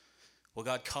Well,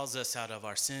 God calls us out of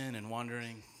our sin and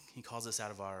wandering. He calls us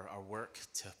out of our work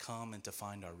to come and to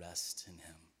find our rest in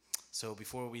Him. So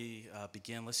before we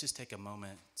begin, let's just take a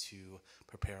moment to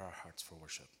prepare our hearts for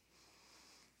worship.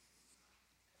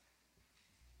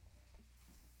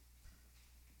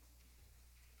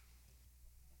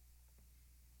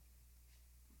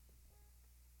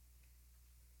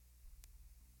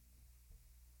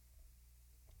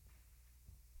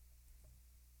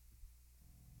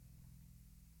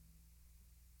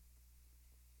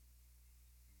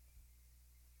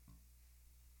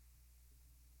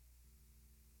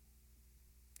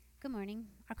 Good morning.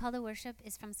 Our call to worship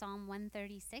is from Psalm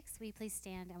 136. Will you please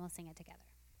stand and we'll sing it together?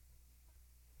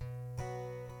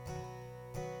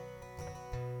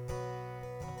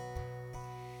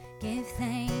 Give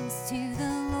thanks to the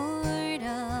Lord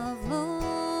of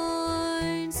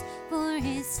Lords, for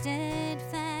His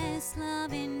steadfast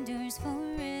love endures forever.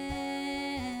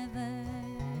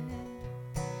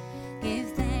 Give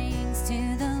thanks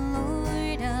to the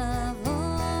Lord of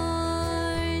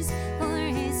Lords, for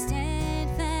His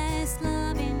steadfast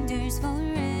love endures forever.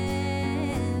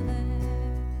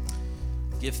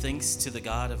 Give thanks to the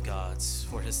God of gods,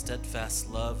 for His steadfast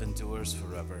love endures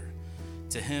forever.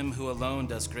 To Him who alone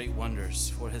does great wonders,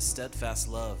 for His steadfast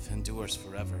love endures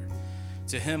forever.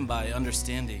 To Him by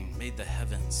understanding made the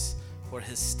heavens, for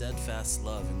His steadfast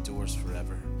love endures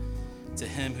forever. To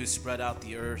Him who spread out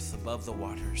the earth above the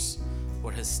waters,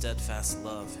 for His steadfast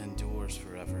love endures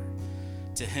forever.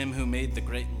 To Him who made the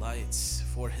great lights,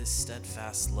 for His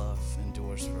steadfast love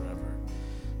endures forever.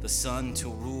 The sun to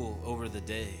rule over the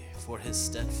day, for His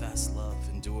steadfast love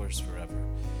endures forever.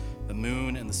 The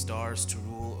moon and the stars to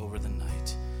rule over the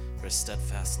night, for His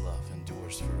steadfast love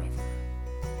endures forever.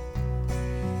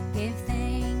 Give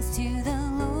thanks to the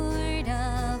Lord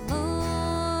of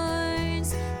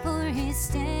Lords, for His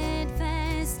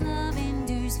steadfast love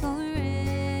endures forever.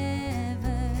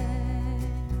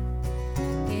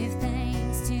 Give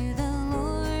thanks to the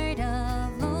Lord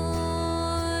of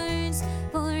Lords,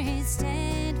 for His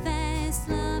steadfast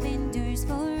love endures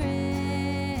forever.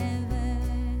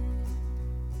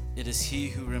 It is He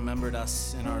who remembered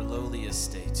us in our lowly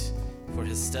estate, for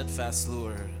His steadfast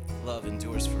love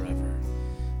endures forever,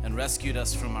 and rescued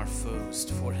us from our foes,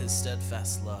 for His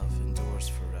steadfast love endures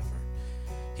forever.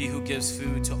 He who gives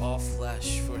food to all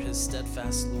flesh, for His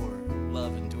steadfast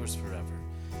love endures forever.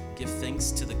 Give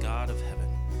thanks to the God of heaven,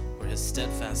 for His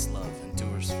steadfast love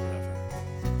endures forever.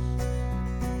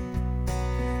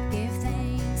 Give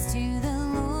thanks to the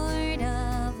Lord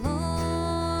of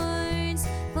Lords,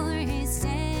 for His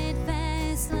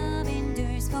steadfast love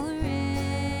endures forever.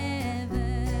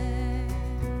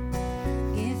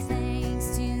 Give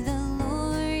thanks to the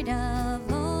Lord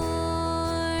of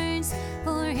Lords,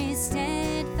 for His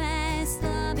steadfast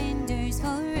love endures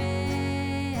forever.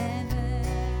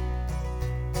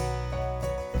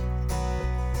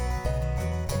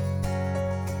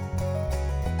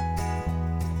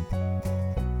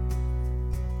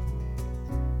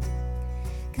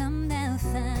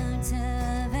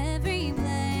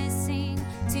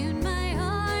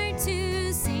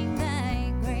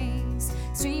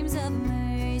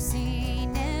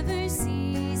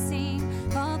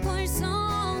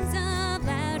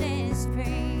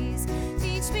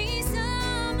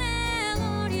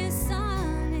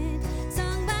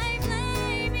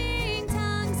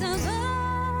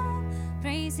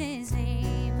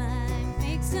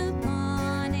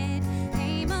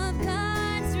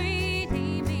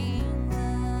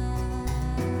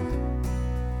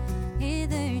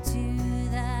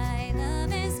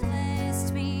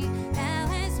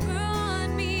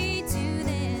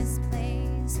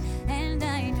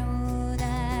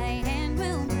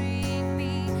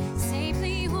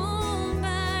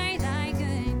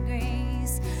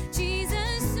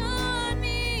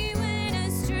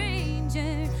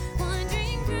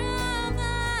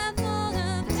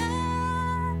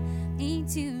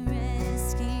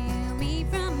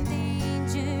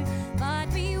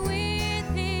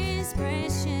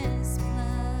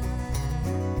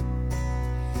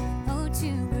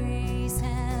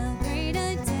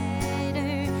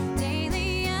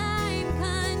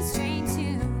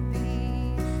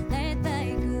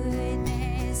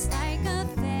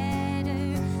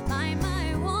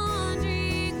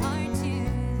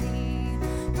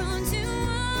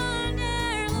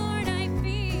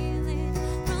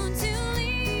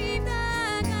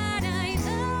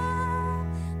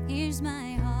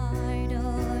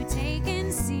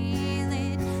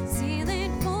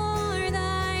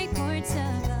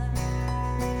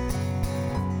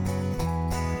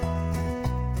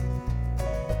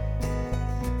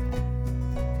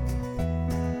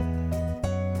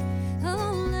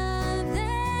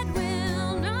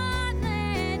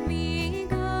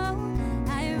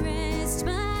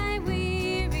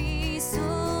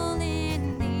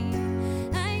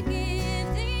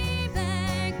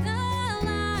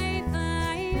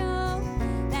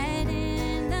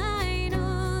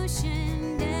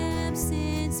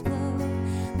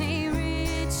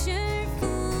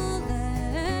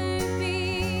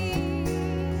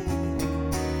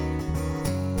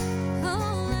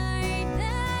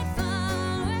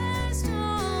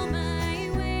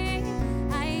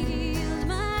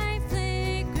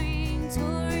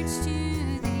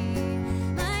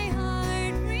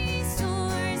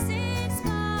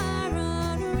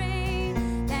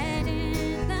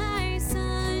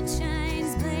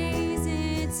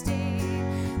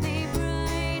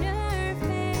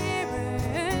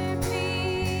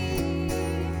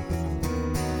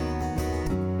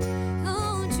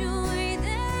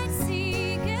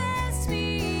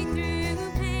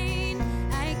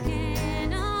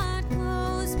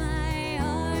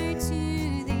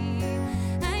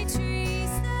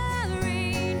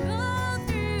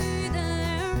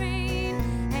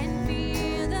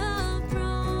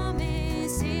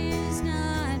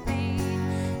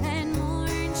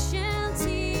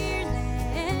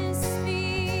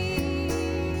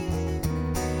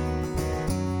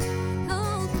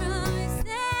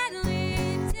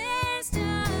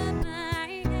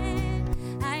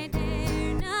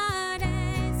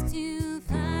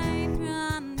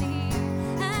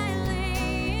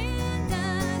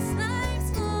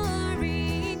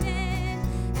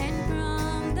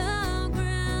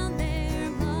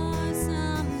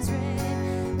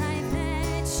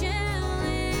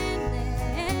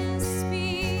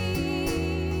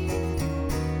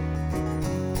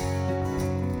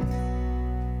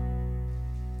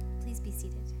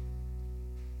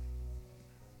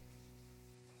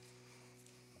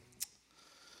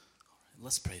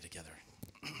 Let's pray together.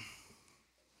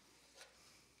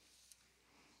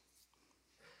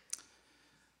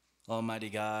 Almighty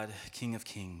God, King of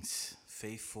kings,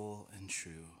 faithful and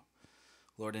true,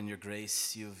 Lord, in your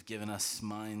grace, you have given us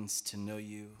minds to know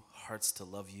you, hearts to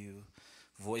love you,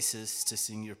 voices to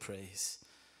sing your praise.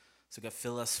 So God,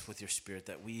 fill us with your Spirit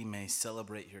that we may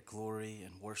celebrate your glory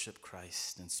and worship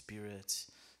Christ in spirit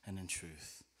and in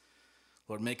truth.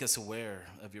 Lord, make us aware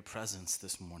of your presence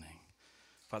this morning.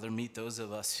 Father, meet those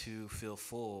of us who feel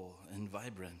full and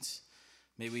vibrant.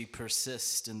 May we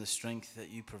persist in the strength that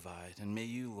you provide. And may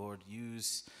you, Lord,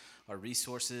 use our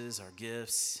resources, our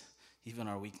gifts, even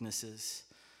our weaknesses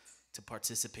to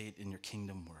participate in your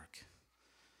kingdom work.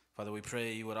 Father, we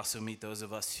pray you would also meet those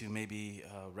of us who may be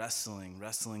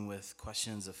wrestling with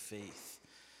questions of faith.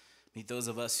 Meet those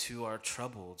of us who are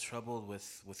troubled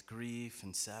with grief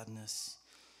and sadness.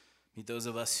 Meet those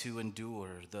of us who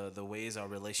endure the ways our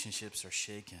relationships are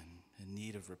shaken, in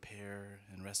need of repair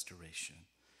and restoration.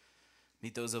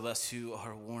 Meet those of us who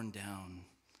are worn down,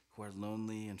 who are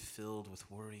lonely and filled with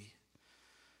worry.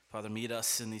 Father, meet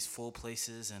us in these full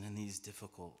places and in these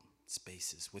difficult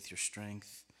spaces with your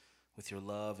strength, with your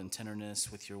love and tenderness,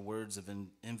 with your words of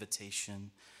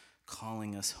invitation,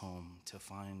 calling us home to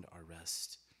find our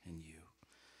rest in you.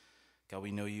 God,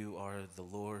 we know you are the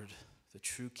Lord, the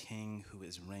true King who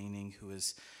is reigning, who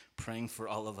is praying for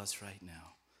all of us right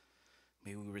now.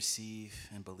 May we receive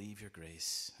and believe your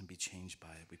grace and be changed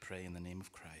by it. We pray in the name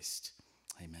of Christ.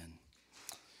 Amen.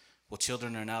 Well,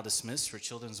 children are now dismissed for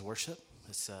children's worship.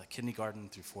 It's kindergarten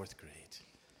through fourth grade.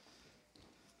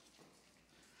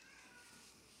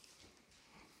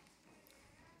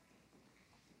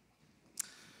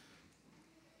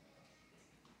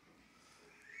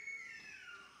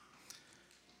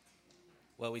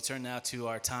 Well, we turn now to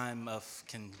our time of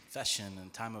confession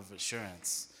and time of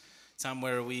assurance, time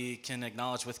where we can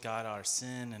acknowledge with God our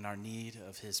sin and our need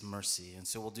of his mercy. And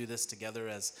so we'll do this together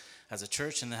as a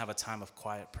church and then have a time of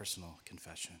quiet personal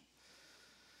confession.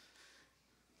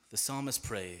 The psalmist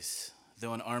prays,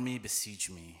 "Though an army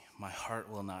besiege me, my heart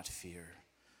will not fear.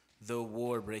 Though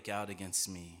war break out against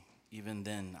me, even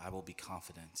then I will be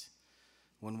confident."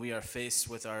 When we are faced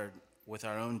with our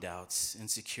own doubts,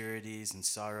 insecurities, and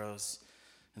sorrows,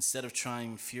 instead of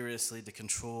trying furiously to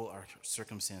control our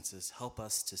circumstances, help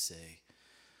us to say,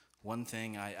 "One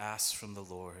thing I ask from the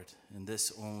Lord, and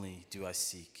this only do I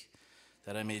seek,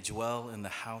 that I may dwell in the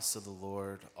house of the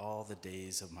Lord all the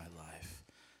days of my life,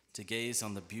 to gaze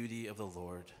on the beauty of the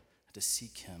Lord, and to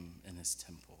seek him in his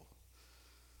temple."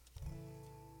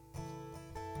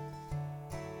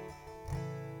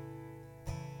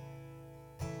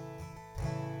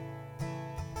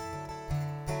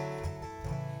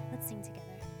 Let's sing together.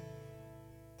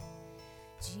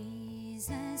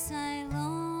 Jesus, I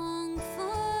long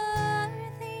for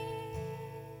thee,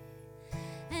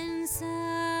 and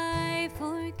sigh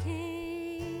for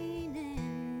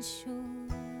Canaan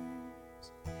shores,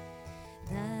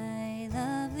 thy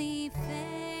lovely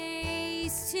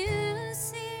face to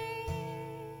see,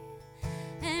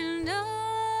 and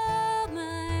all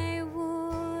my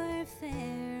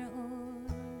warfare o'er.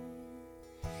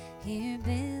 Here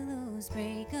billows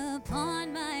break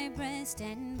upon my breast,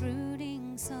 and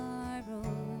brooding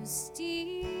sorrows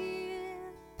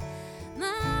steal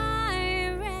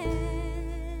my rest.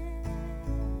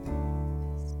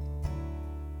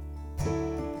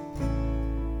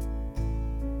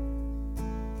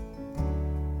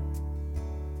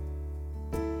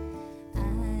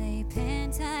 I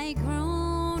pant, I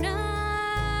groan,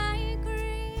 I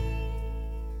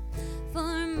grieve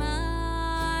for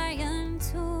my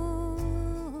untold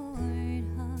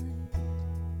heart.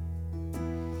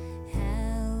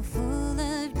 How full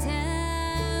of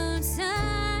doubts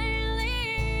I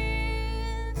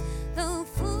live, though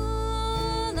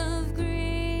full of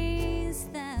grace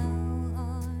thou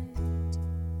art.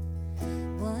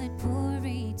 What poor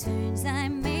returns I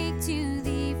make to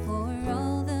thee for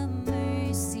all the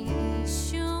mercy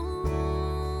shown.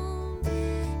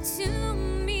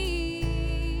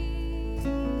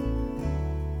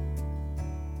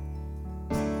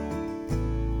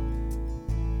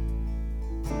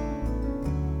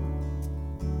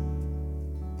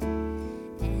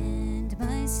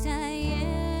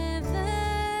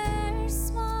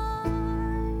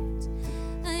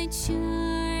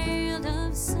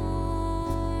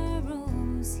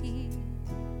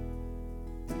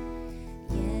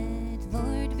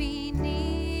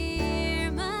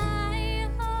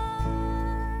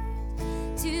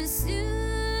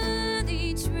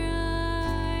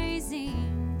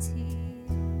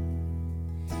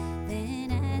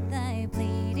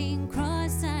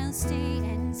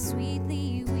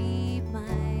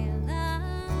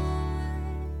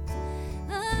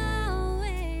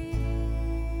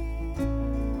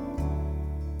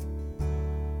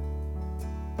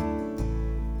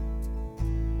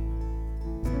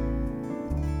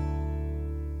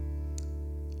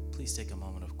 please take a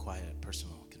moment of quiet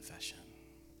personal confession.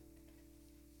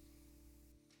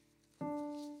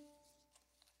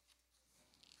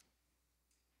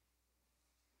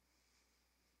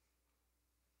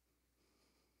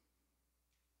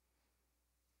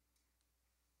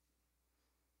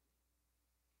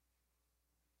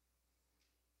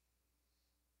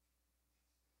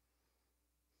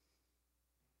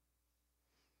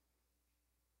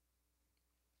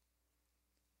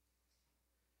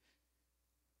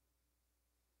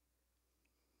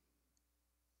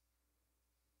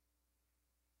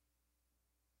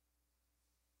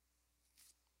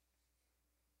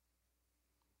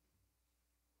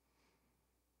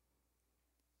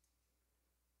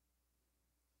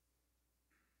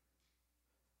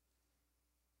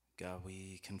 God,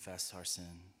 we confess our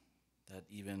sin, that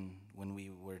even when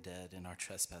we were dead in our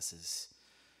trespasses,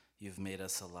 you've made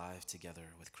us alive together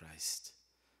with Christ,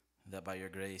 that by your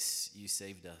grace you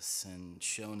saved us and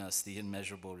shown us the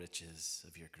immeasurable riches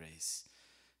of your grace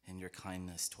and your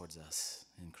kindness towards us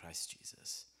in Christ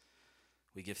Jesus.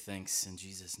 We give thanks in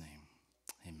Jesus' name.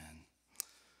 Amen.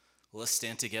 Well, let's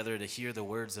stand together to hear the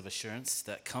words of assurance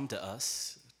that come to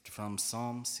us from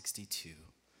Psalm 62.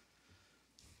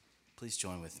 Please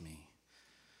join with me.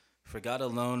 For God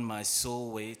alone my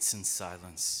soul waits in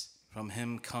silence. From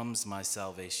him comes my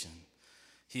salvation.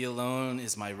 He alone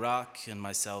is my rock and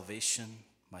my salvation,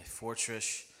 my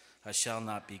fortress. I shall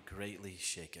not be greatly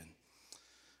shaken.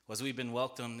 Well, as we've been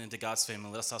welcomed into God's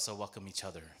family, let us also welcome each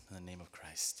other in the name of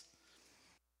Christ.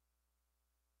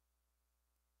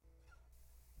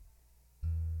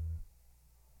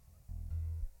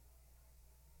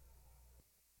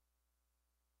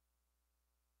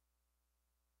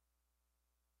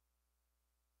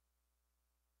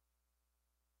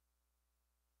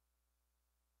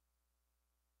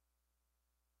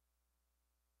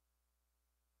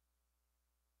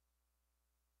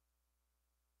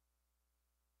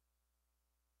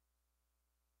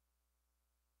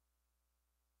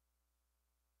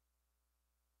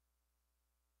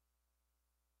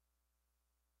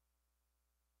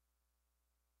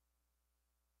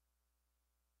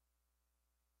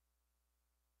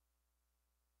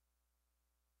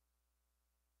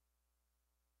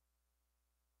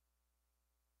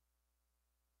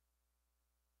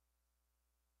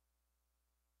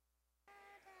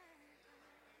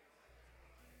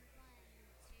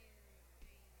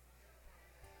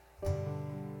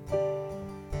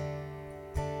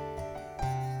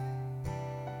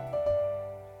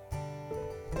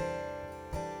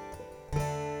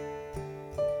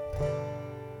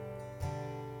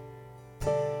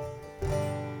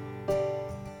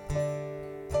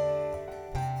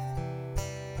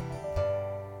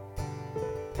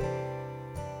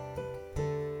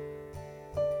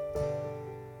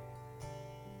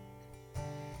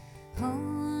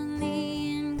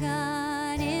 Only in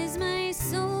God is my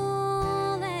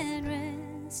soul at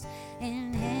rest.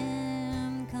 In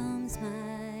him comes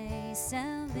my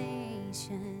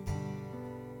salvation.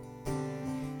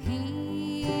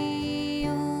 He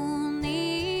only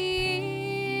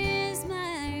is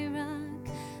my rock,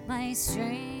 my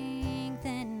strength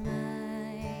and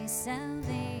my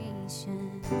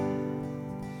salvation.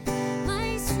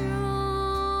 My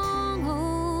stronghold,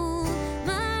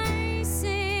 my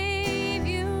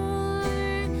Savior,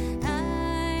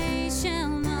 I shall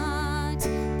not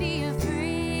be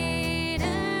afraid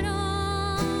at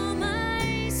all.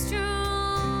 My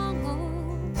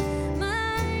stronghold,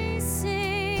 my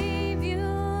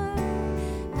Savior,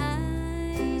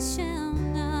 I shall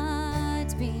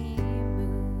not be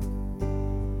moved.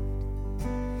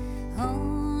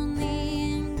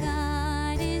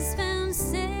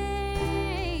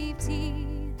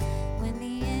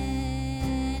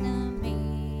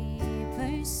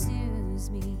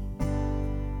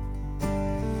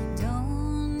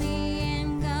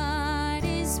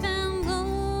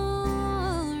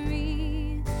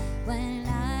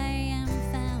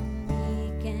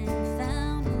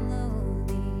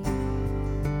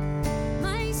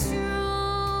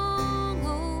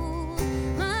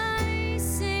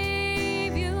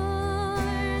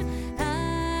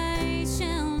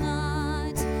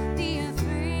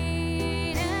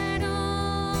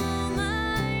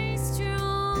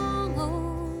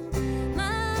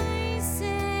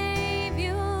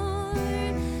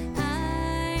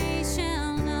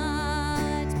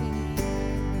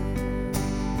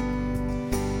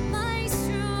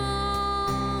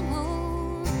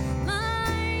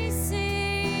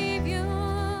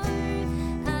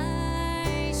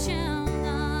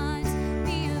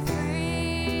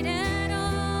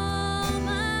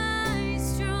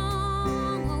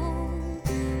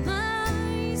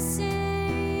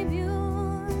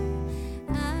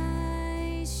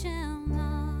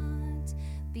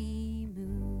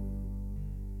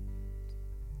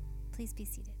 Please be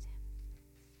seated.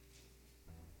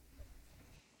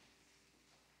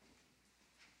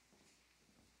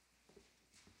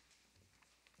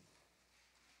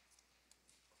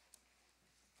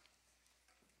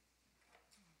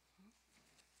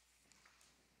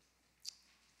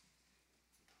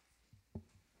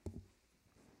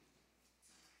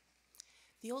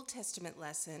 The Old Testament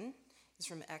lesson is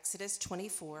from Exodus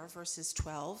 24, verses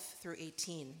 12 through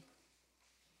 18.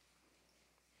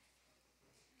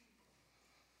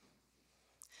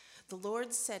 The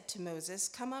Lord said to Moses,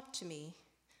 "Come up to me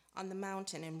on the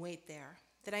mountain and wait there,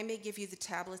 that I may give you the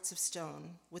tablets of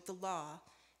stone with the law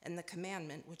and the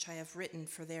commandment which I have written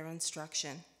for their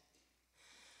instruction."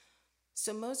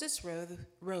 So Moses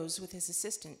rose with his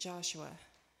assistant Joshua,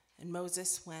 and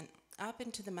Moses went up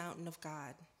into the mountain of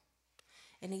God.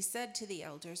 And he said to the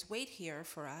elders, "Wait here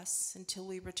for us until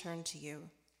we return to you."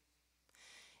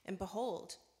 And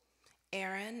behold,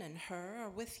 Aaron and Hur are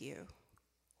with you.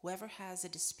 Whoever has a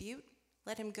dispute,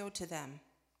 let him go to them.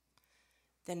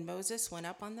 Then Moses went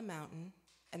up on the mountain,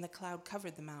 and the cloud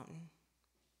covered the mountain.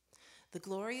 The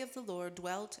glory of the Lord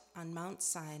dwelt on Mount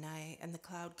Sinai, and the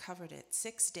cloud covered it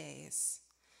 6 days.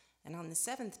 And on the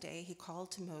 7th day he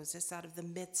called to Moses out of the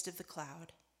midst of the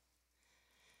cloud.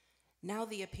 Now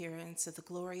the appearance of the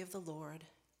glory of the Lord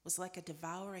was like a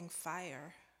devouring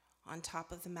fire on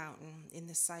top of the mountain in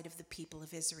the sight of the people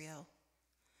of Israel.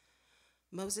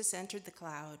 Moses entered the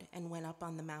cloud and went up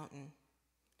on the mountain,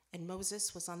 and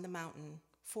Moses was on the mountain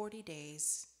 40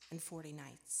 days and 40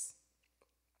 nights.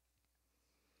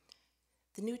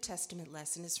 The New Testament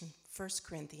lesson is from 1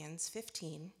 Corinthians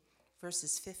 15,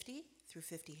 verses 50 through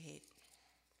 58.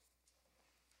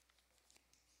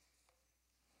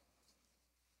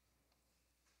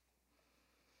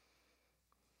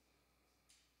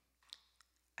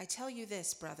 I tell you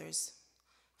this, brothers,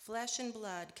 flesh and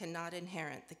blood cannot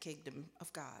inherit the kingdom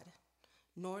of God,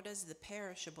 nor does the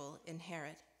perishable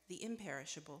inherit the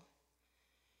imperishable.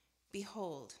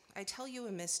 Behold, I tell you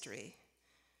a mystery.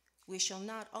 We shall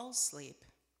not all sleep,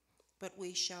 but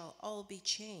we shall all be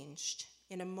changed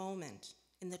in a moment,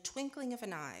 in the twinkling of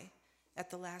an eye,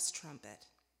 at the last trumpet.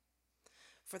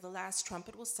 For the last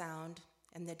trumpet will sound,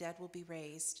 and the dead will be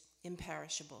raised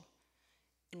imperishable,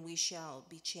 and we shall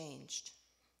be changed.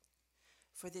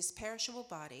 For this perishable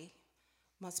body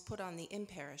must put on the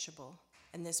imperishable,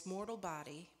 and this mortal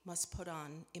body must put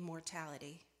on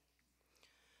immortality.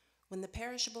 When the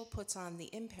perishable puts on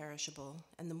the imperishable,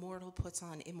 and the mortal puts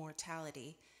on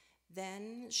immortality,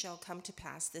 then shall come to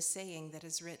pass the saying that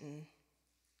is written,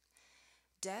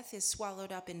 "Death is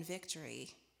swallowed up in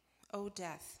victory. O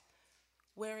death,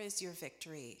 where is your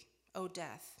victory? O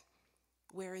death,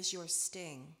 where is your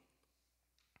sting?"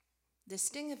 The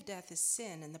sting of death is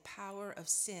sin, and the power of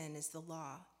sin is the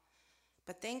law.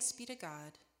 But thanks be to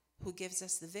God, who gives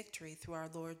us the victory through our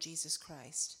Lord Jesus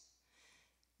Christ.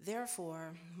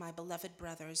 Therefore, my beloved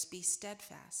brothers, be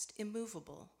steadfast,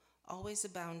 immovable, always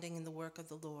abounding in the work of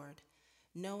the Lord,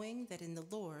 knowing that in the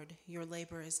Lord your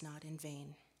labor is not in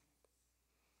vain.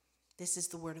 This is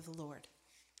the word of the Lord.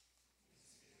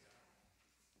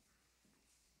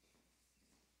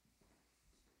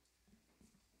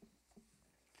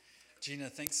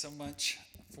 Gina, thanks so much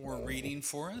for reading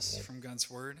for us from God's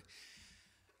Word.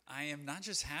 I am not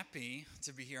just happy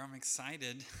to be here, I'm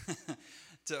excited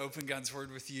to open God's Word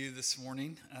with you this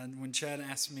morning. When Chad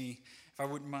asked me if I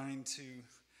wouldn't mind to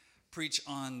preach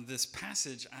on this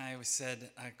passage, I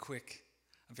said a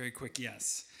very quick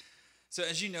yes. So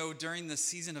as you know, during the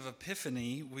season of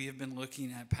Epiphany, we have been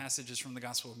looking at passages from the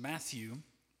Gospel of Matthew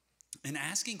and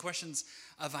asking questions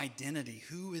of identity.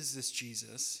 Who is this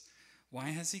Jesus?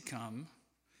 Why has he come?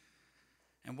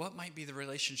 And what might be the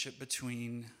relationship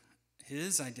between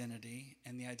his identity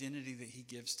and the identity that he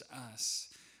gives to us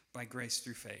by grace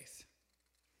through faith?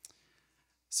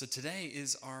 So today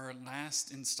is our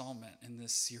last installment in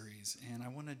this series, and I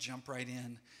want to jump right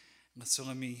in. So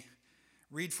let me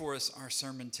read for us our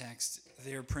sermon text.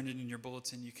 They're printed in your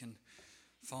bulletin. You can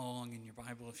follow along in your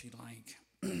Bible if you'd like.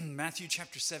 Matthew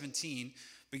chapter 17,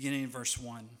 beginning in verse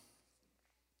 1.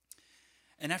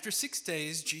 And after 6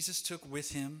 days, Jesus took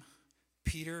with him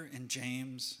Peter and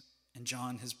James and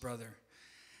John, his brother,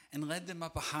 and led them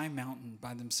up a high mountain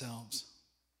by themselves.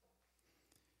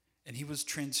 And he was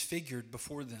transfigured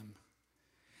before them,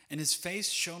 and his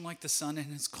face shone like the sun,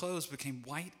 and his clothes became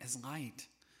white as light.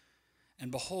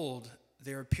 And behold,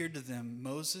 there appeared to them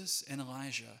Moses and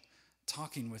Elijah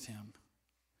talking with him.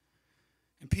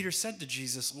 And Peter said to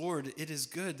Jesus, "Lord, it is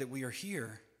good that we are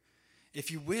here. If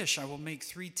you wish, I will make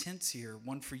 3 tents here,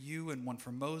 one for you and one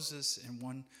for Moses and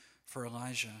one for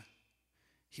Elijah."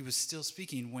 He was still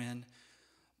speaking when,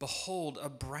 behold, a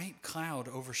bright cloud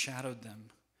overshadowed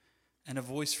them, and a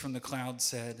voice from the cloud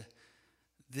said,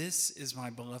 "This is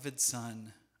my beloved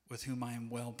Son, with whom I am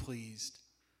well pleased.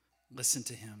 Listen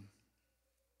to him."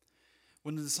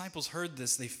 When the disciples heard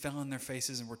this, they fell on their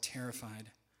faces and were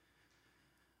terrified.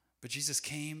 But Jesus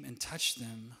came and touched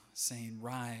them, saying,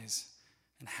 "Rise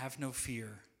and have no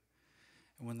fear."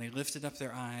 And when they lifted up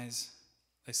their eyes,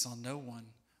 they saw no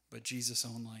one but Jesus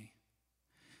only.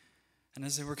 And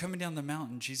as they were coming down the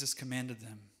mountain, Jesus commanded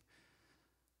them,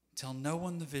 "Tell no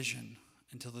one the vision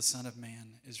until the Son of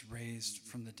Man is raised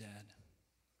from the dead."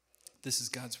 This is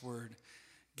God's word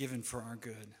given for our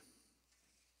good.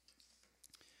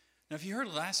 Now, if you heard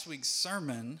last week's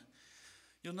sermon,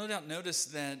 you'll no doubt notice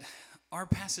that our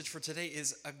passage for today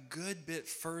is a good bit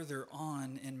further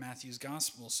on in Matthew's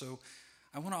gospel. So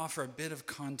I want to offer a bit of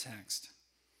context.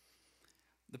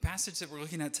 The passage that we're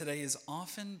looking at today is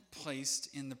often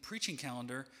placed in the preaching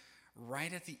calendar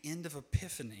right at the end of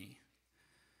Epiphany.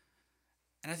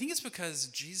 And I think it's because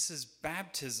Jesus'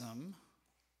 baptism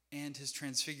and his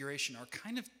transfiguration are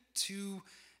kind of two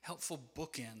helpful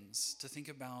bookends to think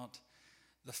about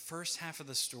the first half of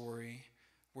the story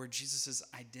where Jesus'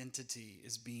 identity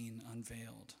is being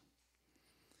unveiled.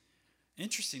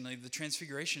 Interestingly, the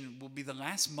transfiguration will be the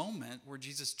last moment where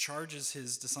Jesus charges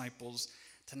his disciples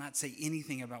to not say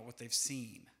anything about what they've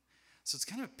seen. So it's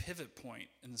kind of a pivot point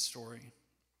in the story.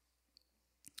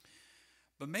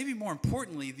 But maybe more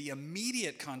importantly, the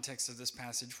immediate context of this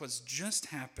passage, what's just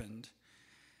happened,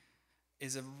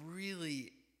 is a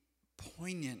really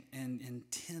poignant and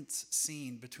intense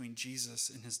scene between Jesus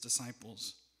and his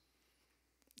disciples.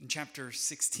 In chapter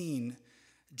 16,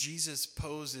 Jesus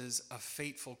poses a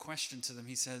fateful question to them.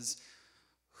 He says,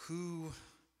 "Who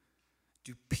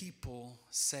do people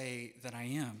say that I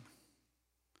am?"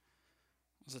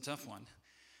 It was a tough one.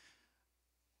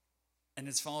 And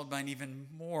it's followed by an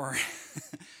even more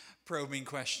probing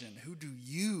question. Who do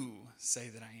you say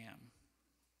that I am?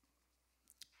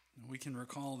 We can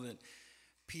recall that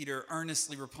Peter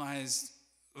earnestly replies,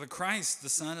 "The Christ, the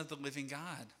Son of the living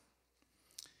God."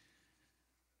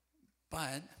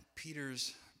 But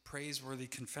Peter's praiseworthy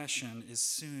confession is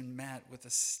soon met with a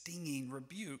stinging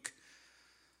rebuke.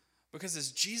 Because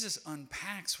as Jesus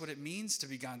unpacks what it means to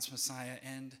be God's Messiah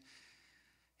and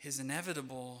his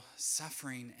inevitable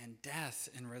suffering and death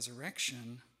and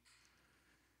resurrection,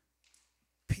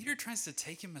 Peter tries to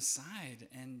take him aside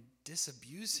and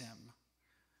disabuse him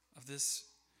of this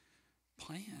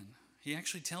plan. He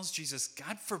actually tells Jesus,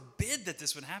 "God forbid that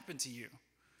this would happen to you."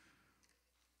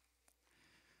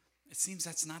 It seems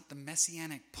that's not the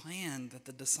messianic plan that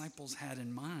the disciples had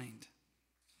in mind.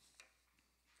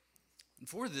 And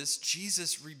for this,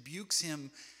 Jesus rebukes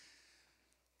him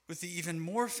with the even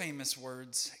more famous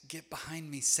words, "Get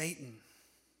behind me, Satan."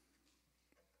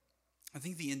 I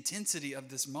think the intensity of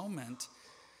this moment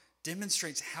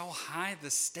demonstrates how high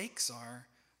the stakes are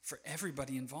for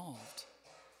everybody involved.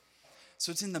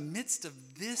 So it's in the midst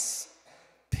of this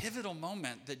pivotal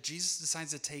moment that Jesus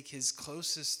decides to take his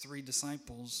closest three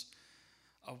disciples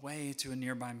away to a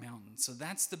nearby mountain. So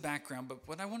that's the background. But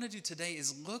what I want to do today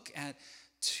is look at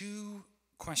two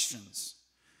questions.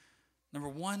 Number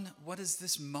one, what does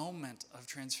this moment of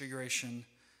transfiguration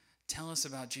tell us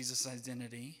about Jesus'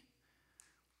 identity?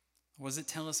 What does it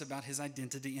tell us about his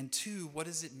identity? And two, what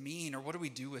does it mean, or what do we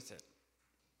do with it?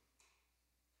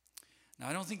 Now,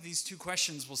 I don't think these two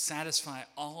questions will satisfy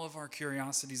all of our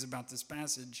curiosities about this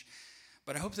passage,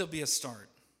 but I hope they'll be a start.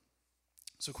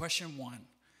 So question one,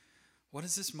 what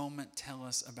does this moment tell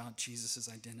us about Jesus'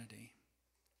 identity?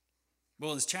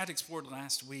 Well, as Chad explored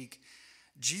last week,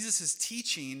 Jesus'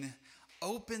 teaching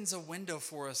opens a window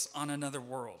for us on another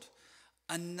world,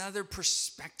 another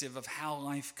perspective of how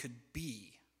life could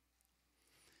be.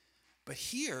 But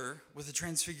here, with the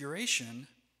transfiguration,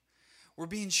 we're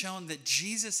being shown that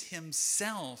Jesus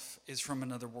himself is from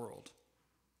another world.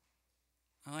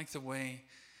 I like the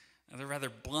rather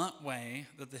blunt way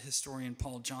that the historian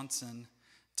Paul Johnson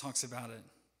talks about it.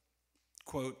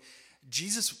 Quote,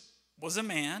 "Jesus was a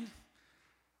man,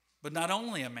 but not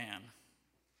only a man.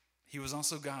 He was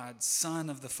also God, Son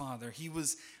of the Father. He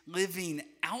was living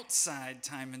outside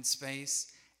time and space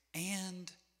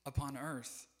and upon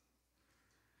earth.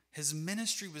 His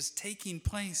ministry was taking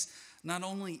place not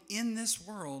only in this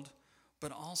world,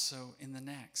 but also in the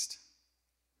next."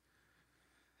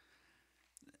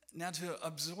 Now, to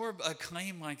absorb a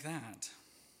claim like that,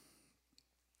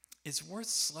 it's worth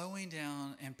slowing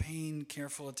down and paying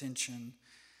careful attention,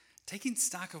 taking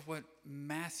stock of what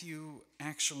Matthew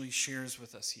actually shares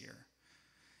with us here.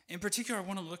 In particular, I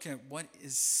want to look at what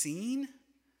is seen,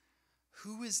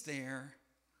 who is there,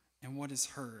 and what is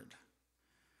heard.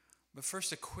 But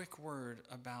first, a quick word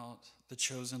about the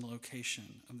chosen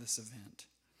location of this event.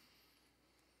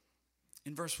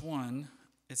 In verse 1,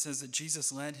 it says that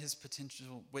Jesus led his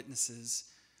potential witnesses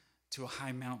to a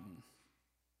high mountain.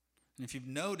 And if you've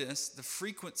noticed the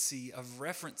frequency of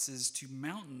references to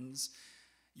mountains,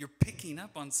 you're picking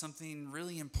up on something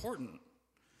really important.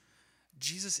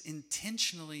 Jesus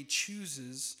intentionally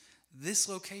chooses this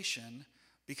location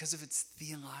because of its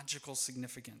theological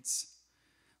significance.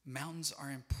 Mountains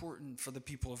are important for the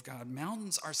people of God.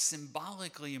 Mountains are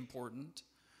symbolically important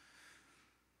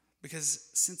because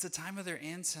since the time of their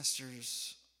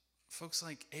ancestors, folks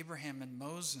like Abraham and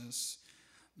Moses,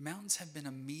 mountains have been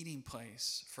a meeting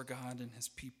place for God and his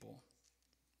people.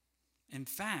 In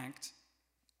fact,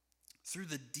 through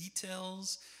the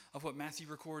details of what Matthew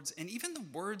records and even the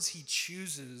words he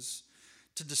chooses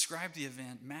to describe the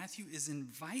event, Matthew is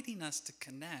inviting us to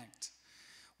connect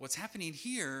what's happening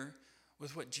here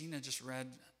with what Gina just read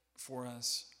for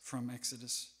us from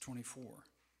Exodus 24.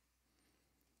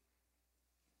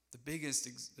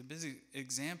 The busy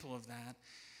example of that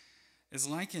is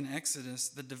like in Exodus,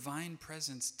 the divine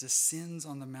presence descends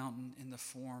on the mountain in the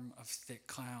form of thick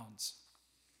clouds.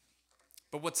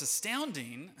 But what's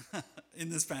astounding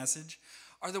in this passage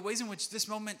are the ways in which this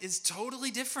moment is totally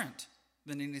different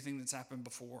than anything that's happened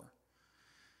before.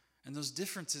 And those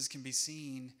differences can be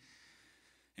seen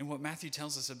in what Matthew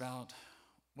tells us about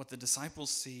what the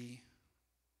disciples see,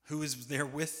 who is there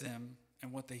with them,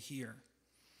 and what they hear.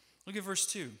 Look at verse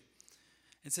 2.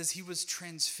 It says, he was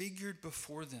transfigured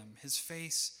before them. His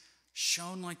face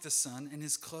shone like the sun, and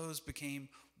his clothes became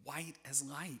white as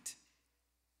light.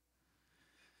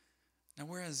 Now,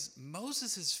 whereas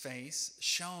Moses' face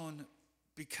shone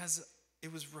because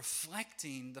it was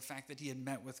reflecting the fact that he had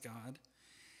met with God,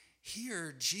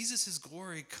 here, Jesus'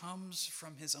 glory comes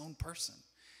from his own person.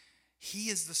 He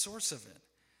is the source of it.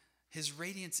 His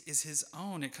radiance is his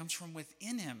own. It comes from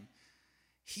within him.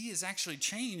 He is actually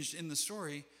changed in the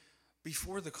story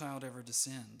before the cloud ever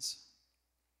descends.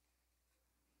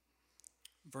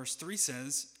 Verse 3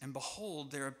 says, and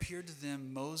behold, there appeared to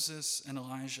them Moses and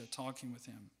Elijah talking with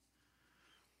him.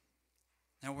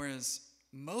 Now, whereas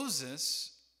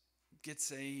Moses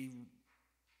gets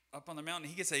up on the mountain,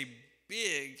 he gets a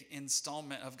big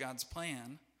installment of God's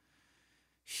plan.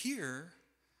 Here,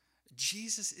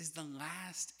 Jesus is the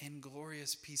last and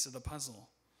glorious piece of the puzzle.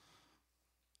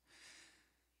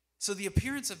 So the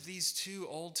appearance of these two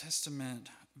Old Testament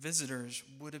visitors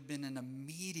would have been an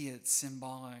immediate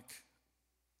symbolic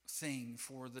thing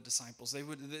for the disciples.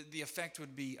 The effect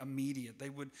would be immediate. They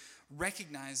would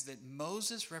recognize that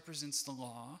Moses represents the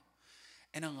law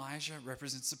and Elijah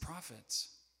represents the prophets.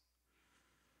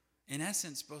 In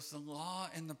essence, both the law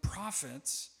and the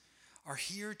prophets are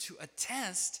here to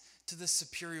attest to the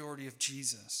superiority of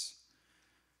Jesus.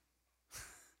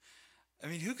 I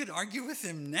mean, who could argue with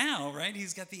him now, right?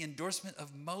 He's got the endorsement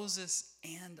of Moses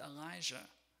and Elijah.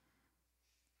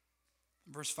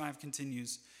 Verse 5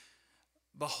 continues,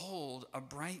 behold, a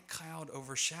bright cloud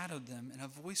overshadowed them, and a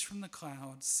voice from the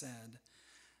cloud said,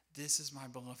 this is my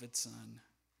beloved Son.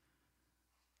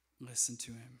 Listen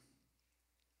to him.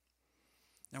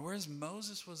 Now, whereas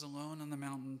Moses was alone on the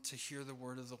mountain to hear the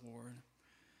word of the Lord,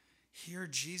 here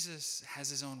Jesus has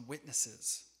his own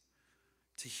witnesses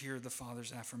to hear the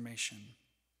Father's affirmation.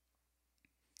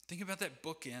 Think about that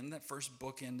bookend, that first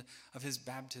bookend of his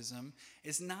baptism.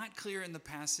 It's not clear in the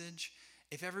passage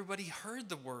if everybody heard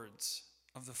the words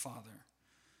of the Father.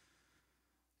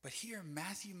 But here,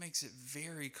 Matthew makes it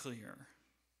very clear.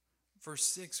 Verse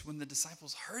 6, when the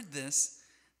disciples heard this,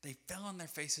 they fell on their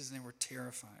faces and they were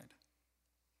terrified.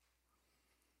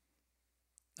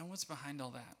 Now, what's behind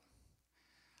all that?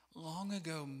 Long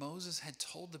ago, Moses had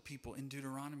told the people in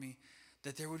Deuteronomy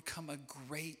that there would come a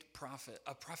great prophet,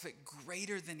 a prophet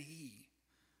greater than he.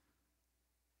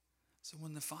 So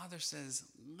when the Father says,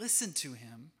 listen to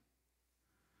him,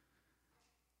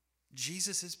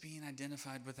 Jesus is being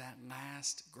identified with that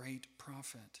last great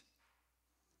prophet.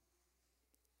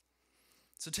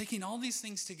 So taking all these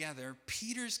things together,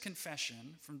 Peter's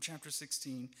confession from chapter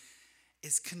 16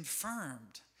 is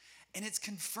confirmed. And it's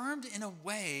confirmed in a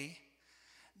way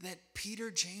that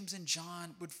Peter, James, and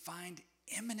John would find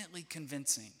eminently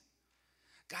convincing.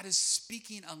 God is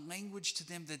speaking a language to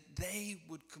them that they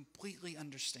would completely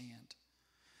understand,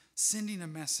 sending a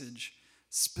message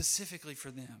specifically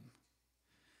for them.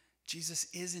 Jesus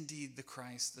is indeed the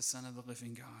Christ, the Son of the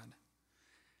living God.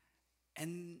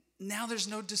 And now there's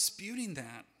no disputing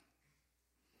that.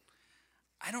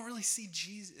 I don't really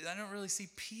see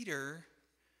Peter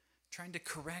trying to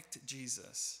correct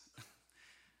Jesus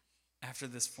after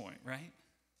this point, right?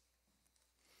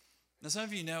 Now, some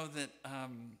of you know that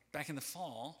back in the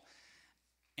fall,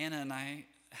 Anna and I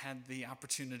had the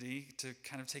opportunity to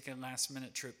kind of take a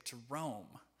last-minute trip to Rome.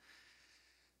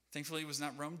 Thankfully, it was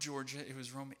not Rome, Georgia. It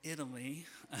was Rome, Italy.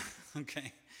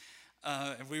 Okay.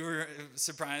 We were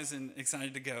surprised and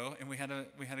excited to go, and we had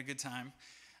a good time.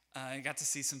 I got to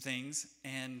see some things,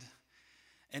 and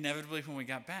inevitably, when we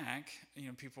got back,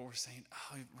 people were saying,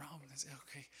 "Oh, Rome, that's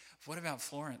okay. What about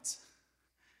Florence?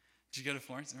 Did you go to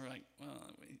Florence?" And we're like,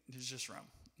 "Well, it was just Rome,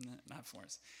 not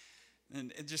Florence."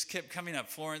 And it just kept coming up,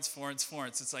 Florence, Florence,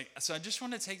 Florence. It's like, so I just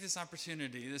want to take this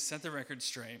opportunity to set the record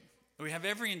straight. We have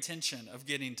every intention of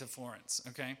getting to Florence,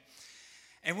 okay?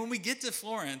 And when we get to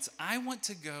Florence, I want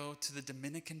to go to the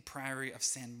Dominican Priory of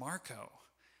San Marco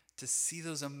to see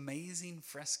those amazing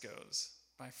frescoes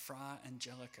by Fra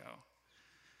Angelico.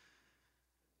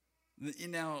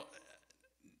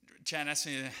 Chad asked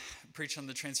me to preach on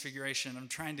the Transfiguration. I'm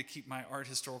trying to keep my art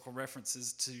historical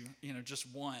references to, just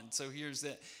one. So here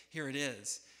it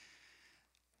is.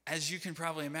 As you can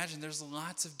probably imagine, there's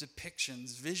lots of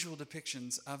depictions, visual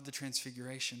depictions of the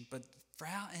Transfiguration, but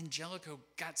Fra Angelico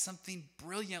got something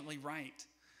brilliantly right.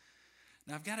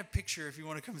 Now, I've got a picture if you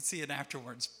want to come and see it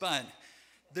afterwards, but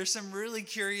there's some really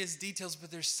curious details,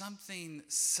 but there's something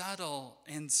subtle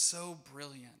and so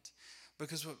brilliant,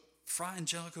 because what Fra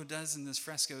Angelico does in this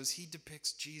fresco is he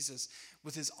depicts Jesus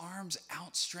with his arms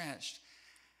outstretched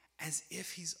as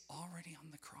if he's already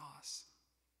on the cross.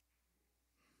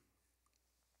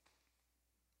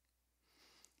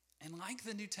 And like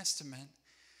the New Testament,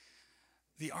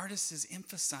 the artist is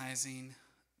emphasizing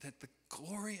that the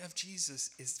glory of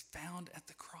Jesus is found at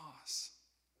the cross.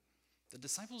 The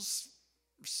disciples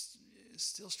are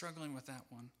still struggling with that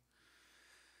one.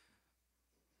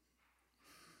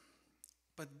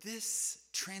 But this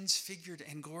transfigured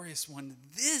and glorious one,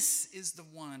 this is the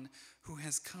one who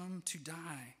has come to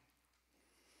die.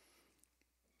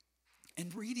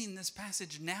 And reading this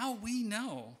passage, now we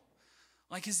know,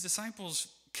 like his disciples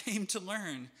came to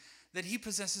learn, that he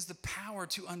possesses the power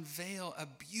to unveil a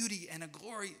beauty and a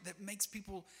glory that makes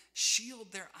people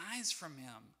shield their eyes from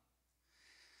him.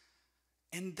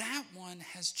 And that one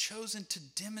has chosen to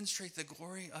demonstrate the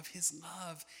glory of his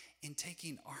love in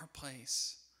taking our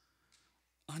place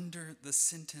under the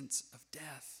sentence of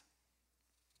death.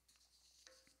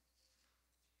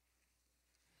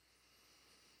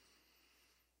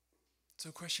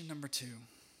 So question number 2,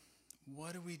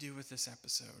 what do we do with this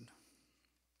episode?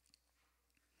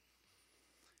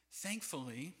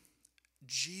 Thankfully,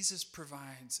 Jesus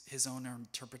provides his own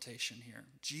interpretation here.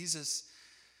 Jesus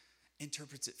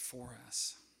interprets it for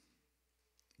us.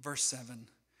 Verse 7,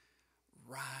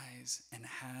 rise and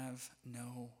have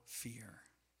no fear.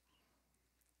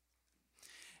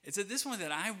 It's at this point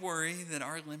that I worry that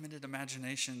our limited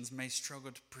imaginations may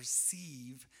struggle to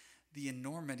perceive the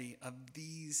enormity of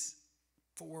these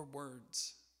 4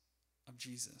 words of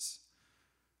Jesus.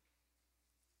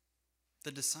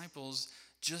 The disciples,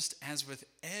 just as with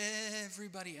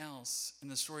everybody else in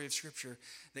the story of Scripture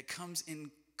that comes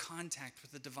in contact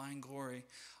with the divine glory,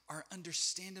 are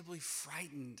understandably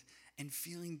frightened and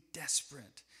feeling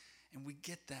desperate. And we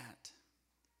get that.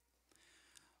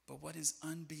 But what is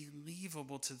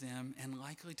unbelievable to them, and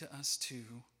likely to us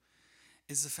too,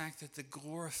 is the fact that the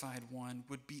glorified one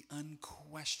would be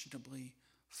unquestionably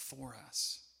for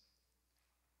us.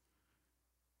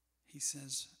 He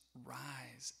says,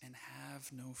 rise and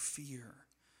have no fear.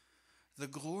 The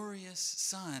glorious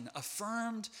Son,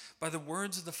 affirmed by the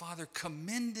words of the Father,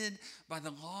 commended by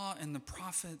the law and the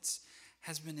prophets,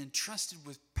 has been entrusted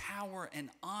with power and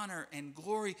honor and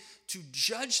glory to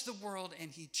judge the world,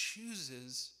 and he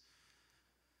chooses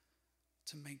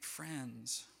to make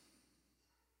friends,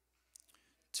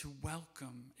 to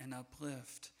welcome and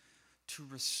uplift, to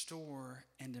restore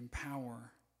and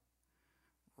empower.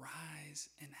 Rise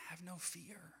and have no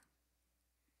fear.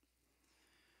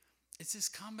 It's this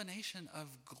combination of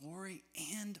glory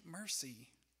and mercy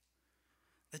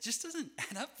that just doesn't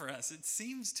add up for us. It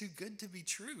seems too good to be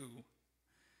true.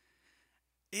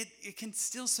 It can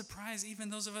still surprise even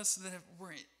those of us that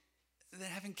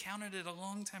have encountered it a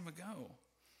long time ago.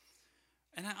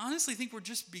 And I honestly think we're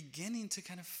just beginning to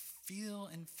kind of feel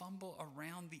and fumble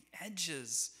around the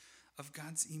edges of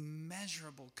God's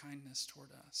immeasurable kindness toward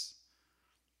us.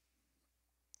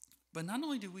 But not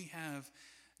only do we have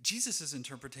Jesus'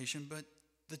 interpretation, but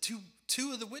the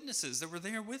two of the witnesses that were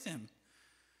there with him.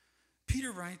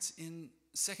 Peter writes in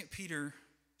 2 Peter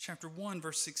chapter 1,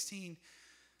 verse 16,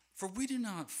 "For we do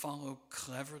not follow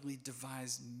cleverly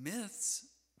devised myths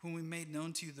when we made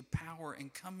known to you the power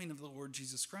and coming of the Lord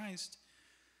Jesus Christ,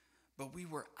 but we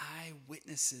were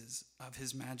eyewitnesses of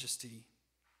his majesty."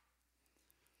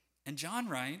 And John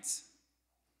writes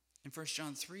in 1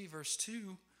 John 3, verse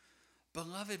 2,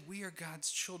 Beloved, we are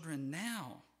God's children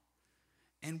now,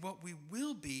 and what we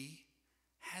will be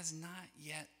has not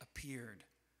yet appeared.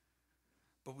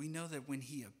 But we know that when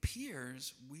he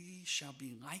appears, we shall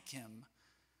be like him,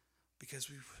 because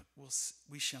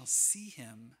we shall see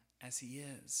him as he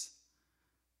is.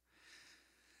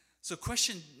 So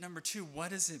question number 2,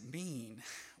 what does it mean?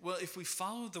 Well, if we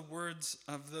follow the words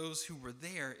of those who were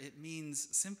there, it means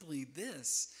simply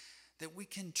this, that we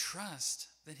can trust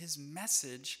that his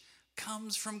message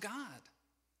comes from God.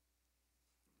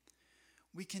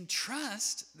 We can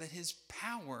trust that his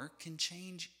power can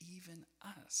change even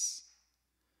us.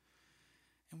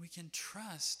 And we can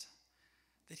trust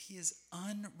that he is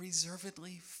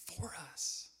unreservedly for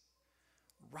us.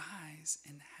 Rise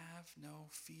and have no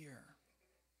fear.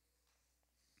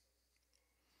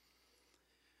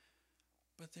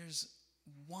 But there's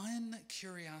one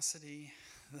curiosity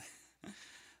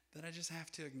that I just have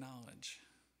to acknowledge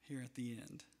here at the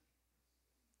end.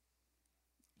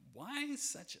 Why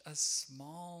such a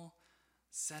small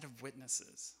set of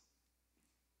witnesses?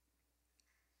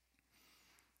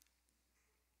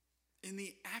 In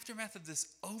the aftermath of this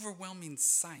overwhelming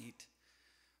sight,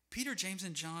 Peter, James,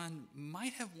 and John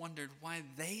might have wondered why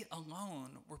they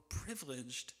alone were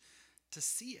privileged to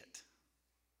see it.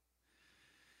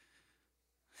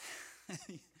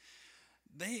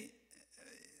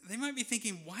 They might be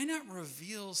thinking, why not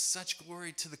reveal such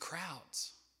glory to the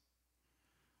crowds?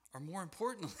 Or more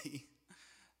importantly,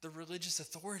 the religious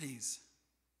authorities,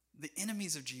 the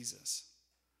enemies of Jesus.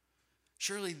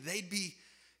 Surely they'd be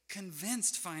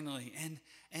convinced finally,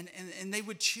 and they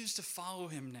would choose to follow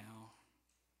him now.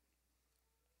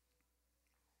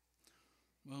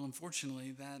 Well,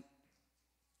 unfortunately,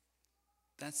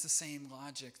 that's the same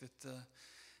logic that the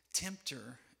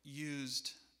tempter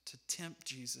used to tempt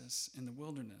Jesus in the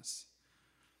wilderness.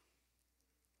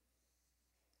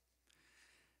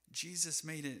 Jesus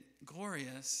made it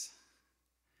glorious,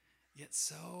 yet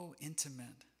so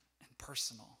intimate and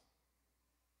personal.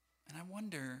 And I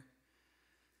wonder,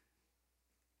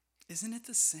 isn't it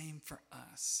the same for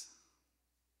us?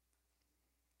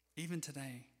 Even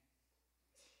today,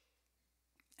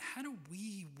 how do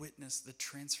we witness the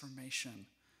transformation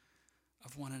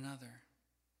of one another?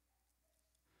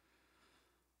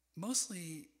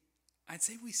 Mostly, I'd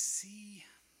say we see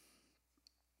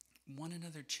one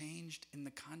another changed in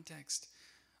the context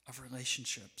of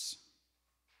relationships.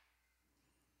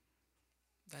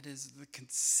 That is the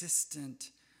consistent,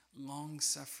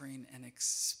 long-suffering, and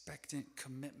expectant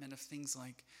commitment of things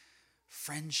like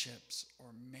friendships or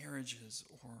marriages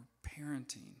or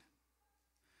parenting.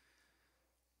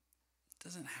 It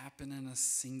doesn't happen in a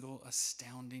single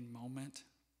astounding moment.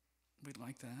 We'd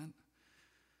like that,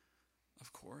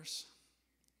 of course.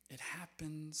 It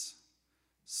happens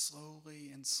slowly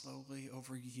and slowly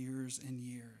over years and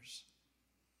years.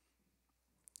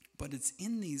 But it's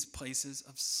in these places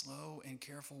of slow and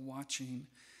careful watching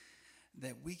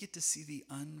that we get to see the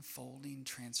unfolding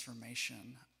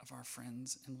transformation of our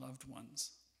friends and loved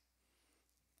ones.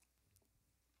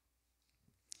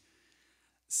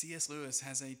 C.S. Lewis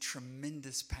has a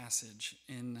tremendous passage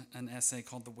in an essay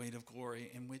called The Weight of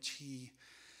Glory, in which he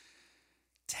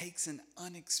takes an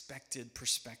unexpected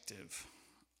perspective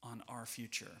on our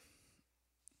future.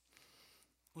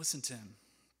 Listen to him.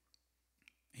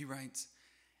 He writes,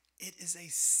 "It is a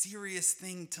serious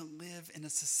thing to live in a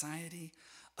society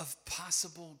of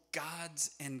possible gods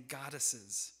and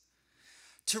goddesses.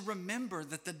 To remember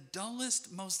that the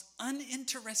dullest, most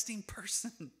uninteresting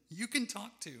person you can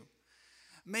talk to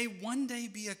may one day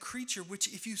be a creature which,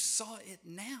 if you saw it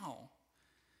now,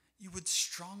 you would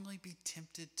strongly be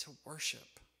tempted to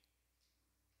worship."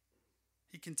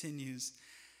 He continues,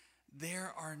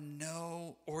 "There are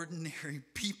no ordinary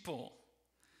people.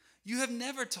 You have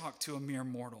never talked to a mere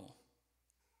mortal.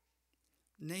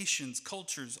 Nations,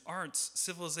 cultures, arts,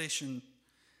 civilization,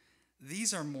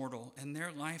 these are mortal, and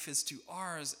their life is to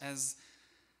ours as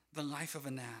the life of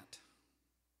a gnat.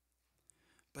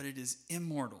 But it is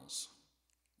immortals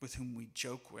with whom we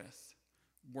joke with,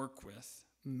 work with,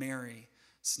 marry,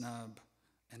 snub,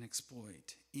 and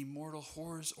exploit. Immortal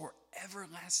horrors or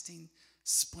everlasting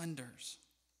splendors."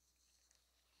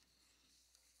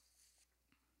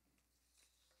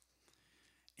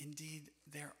 Indeed,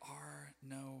 there are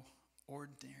no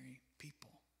ordinary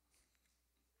people.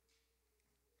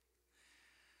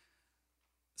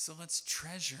 So let's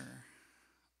treasure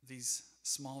these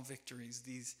small victories,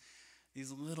 these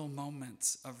little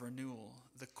moments of renewal,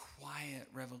 the quiet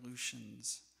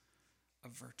revolutions of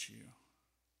virtue.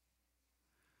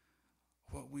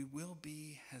 What we will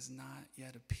be has not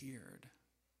yet appeared,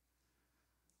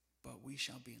 but we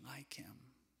shall be like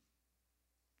him.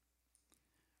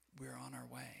 we're on our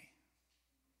way.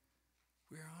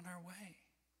 We're on our way.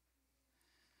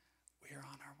 We're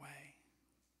on our way.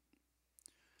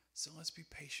 So let's be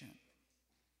patient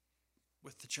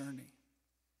with the journey.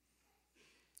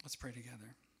 Let's pray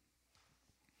together.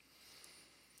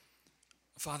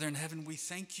 Father in heaven, we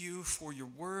thank you for your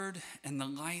word and the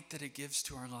light that it gives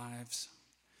to our lives.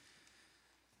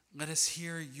 Let us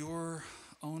hear your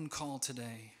own call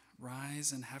today.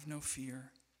 Rise and have no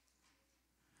fear.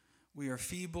 We are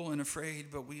feeble and afraid,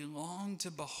 but we long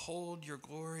to behold your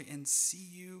glory and see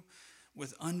you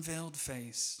with unveiled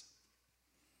face.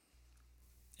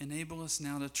 Enable us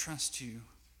now to trust you,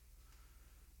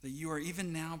 that you are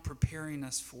even now preparing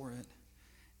us for it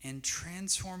and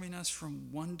transforming us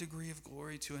from one degree of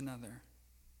glory to another.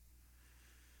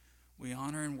 We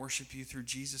honor and worship you through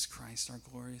Jesus Christ, our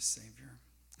glorious Savior.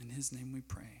 In his name we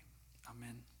pray.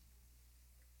 Amen.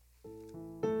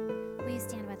 Will you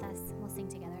stand with us? We'll sing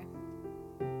together.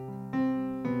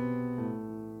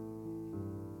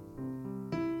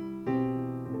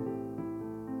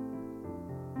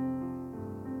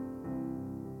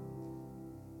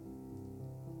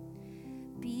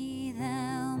 Be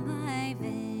thou my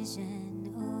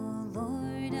vision, O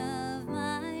Lord of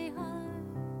my heart,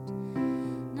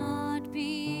 not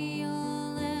be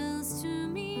all else to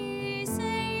me,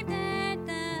 save that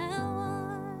thou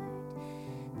art.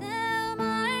 Thou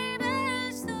my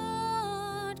best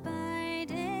thought by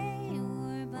day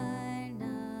or by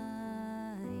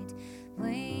night,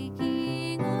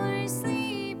 waking or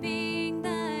sleeping,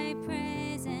 thy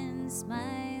presence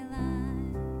my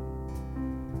life.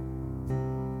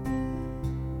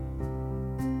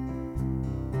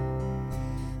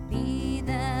 Be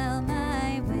thou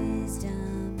my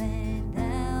wisdom, and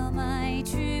thou my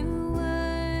true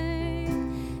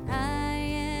word.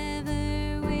 I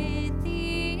ever with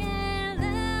thee, and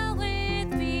thou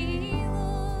with me,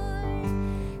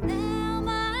 Lord. Thou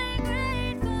my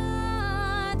great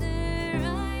Father,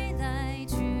 I thy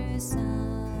true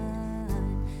Son.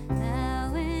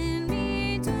 Thou in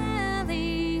me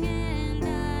dwelling, and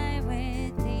I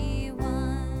with thee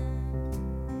one.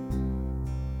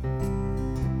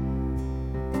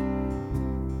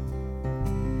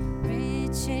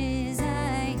 Riches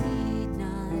I heed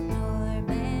not, nor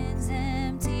man's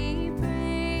empty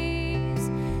praise.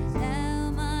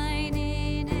 Thou mine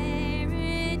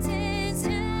inheritance,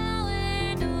 now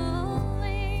and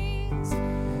always.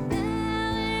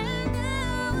 Thou and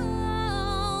thou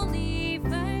only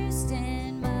first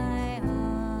in my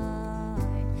heart.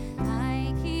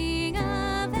 High King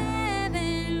of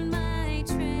heaven, my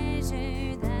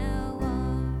treasure thou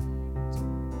art.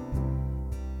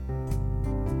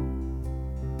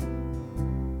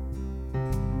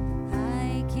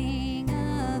 High King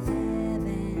of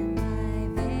heaven,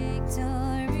 my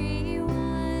victory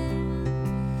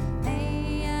won.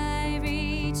 May I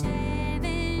reach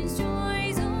heaven's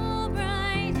joys, O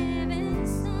bright heaven's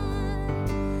sun.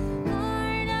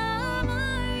 Heart of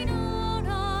mine own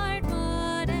heart,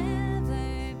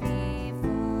 whatever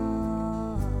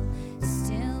befall,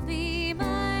 still be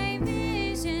my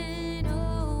vision,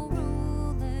 O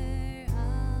ruler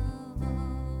of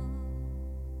all.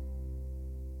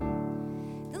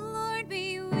 The Lord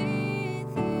be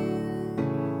with you.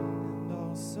 And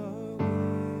also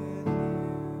with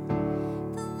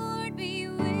you, The Lord be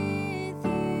with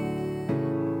you.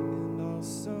 and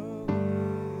also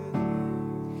with you.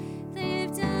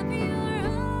 Lift up your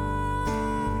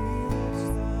hearts.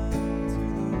 Stand to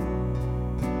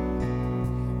the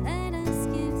Lord. Let us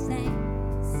give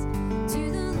thanks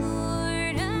to the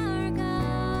Lord our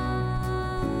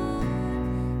God.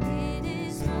 It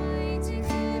is right to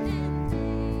give him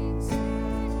thanks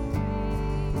and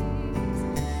praise.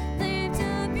 Lift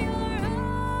up your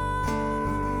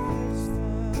hearts.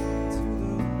 Stand to the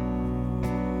Lord.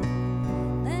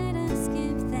 Let us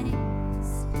give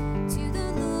thanks to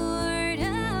the Lord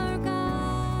our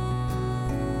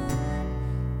God.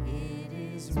 It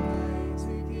is right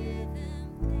to give him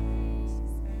thanks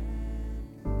and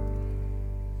praise.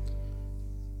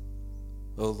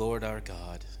 O Lord our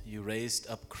God, you raised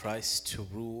up Christ to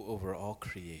rule over all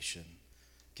creation,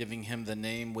 giving him the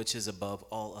name which is above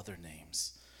all other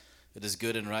names. It is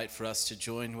good and right for us to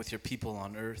join with your people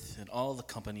on earth in all the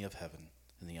company of heaven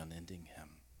in the unending hymn.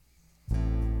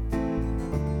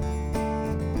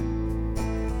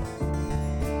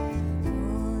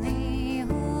 Holy,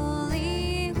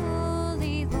 holy,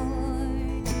 holy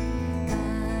Lord,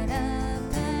 God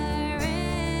of power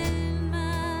and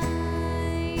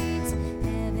might.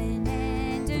 Heaven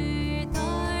and earth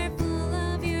are full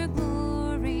of your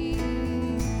glory.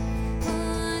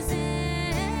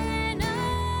 Hosanna,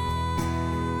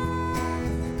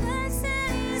 blessed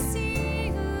is he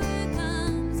who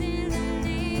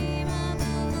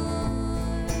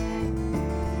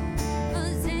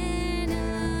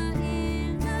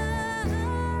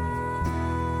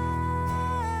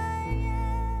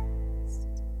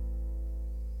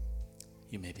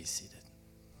You may be seated.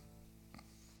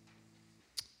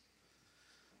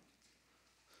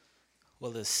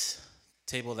 Well, this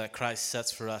table that Christ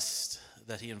sets for us,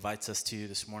 that he invites us to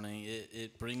this morning,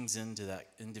 it brings into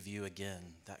view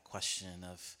again that question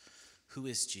of who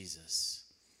is Jesus?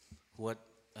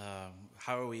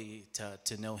 How are we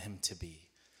to know him to be?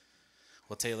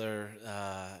 Well, Taylor,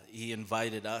 he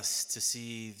invited us to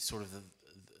see sort of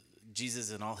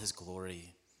Jesus in all his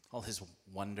glory, all his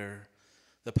wonder,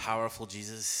 the powerful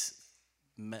Jesus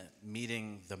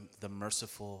meeting the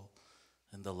merciful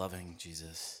and the loving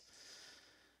Jesus.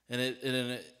 And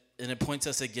it points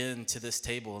us again to this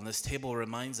table, and this table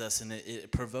reminds us, and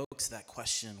it provokes that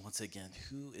question once again: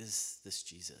 who is this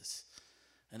Jesus?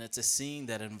 And it's a scene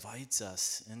that invites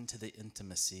us into the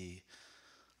intimacy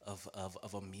of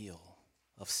a meal,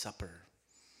 of supper,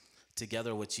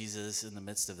 together with Jesus in the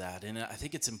midst of that. And I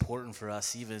think it's important for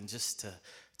us even just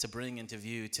to bring into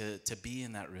view, to be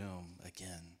in that room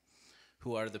again.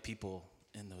 Who are the people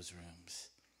in those rooms?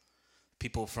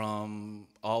 People from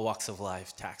all walks of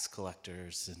life, tax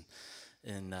collectors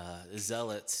and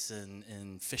zealots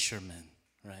and fishermen,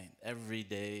 right?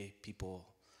 Everyday people,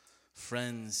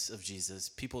 friends of Jesus,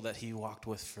 people that he walked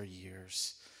with for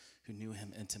years, who knew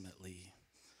him intimately.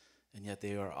 And yet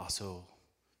they are also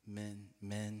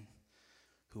men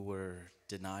who were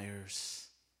deniers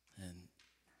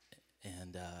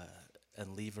and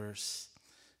leavers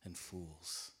and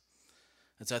fools.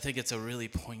 And so I think it's a really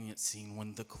poignant scene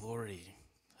when the glory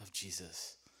of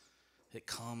Jesus, it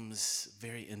comes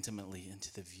very intimately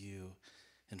into the view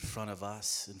in front of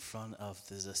us, in front of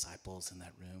the disciples in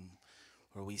that room,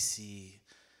 where we see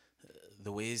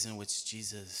the ways in which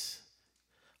Jesus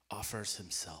offers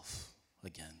himself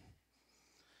again.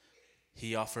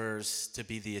 He offers to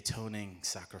be the atoning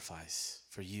sacrifice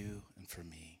for you and for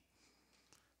me,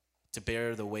 to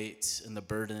bear the weight and the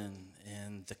burden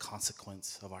and the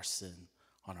consequence of our sin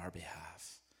on our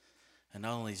behalf. And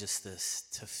not only just this,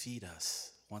 to feed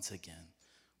us once again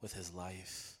with his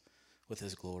life, with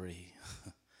his glory,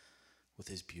 with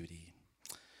his beauty.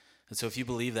 And so if you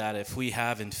believe that, if we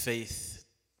have in faith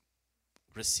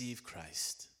received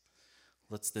Christ,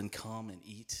 let's then come and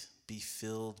eat, be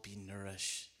filled, be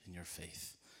nourished in your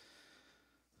faith.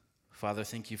 Father,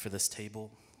 thank you for this table.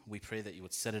 We pray that you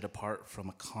would set it apart from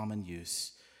a common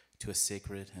use to a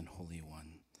sacred and holy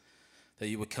one. That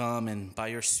you would come and by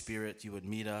your Spirit you would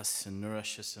meet us and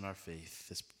nourish us in our faith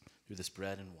through this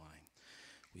bread and wine.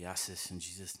 We ask this in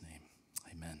Jesus' name.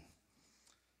 Amen.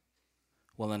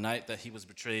 Well, the night that he was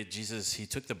betrayed, Jesus, he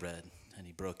took the bread and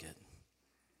he broke it,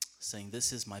 saying,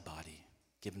 "This is my body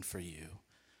given for you.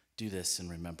 Do this in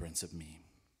remembrance of me."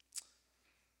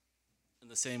 In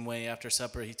the same way, after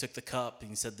supper, he took the cup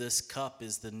and he said, "This cup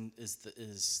is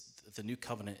the new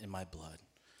covenant in my blood.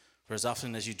 For as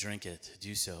often as you drink it,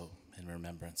 do so in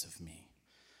remembrance of me."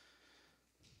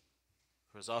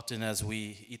 For as often as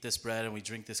we eat this bread and we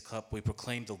drink this cup, we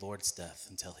proclaim the Lord's death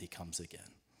until he comes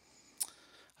again.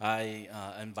 I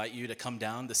invite you to come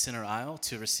down the center aisle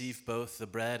to receive both the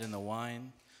bread and the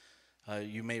wine.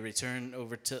 You may return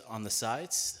over to on the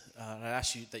sides. I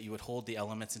ask you that you would hold the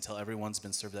elements until everyone's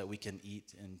been served, that we can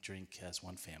eat and drink as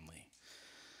one family.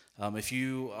 If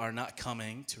you are not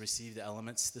coming to receive the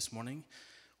elements this morning,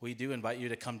 we do invite you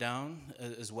to come down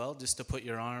as well, just to put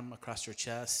your arm across your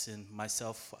chest, and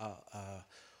myself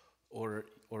or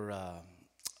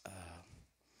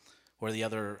the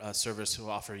other servers who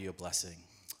offer you a blessing.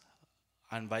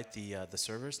 I invite the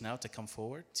servers now to come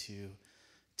forward to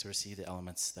receive the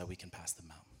elements, that we can pass them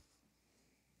out.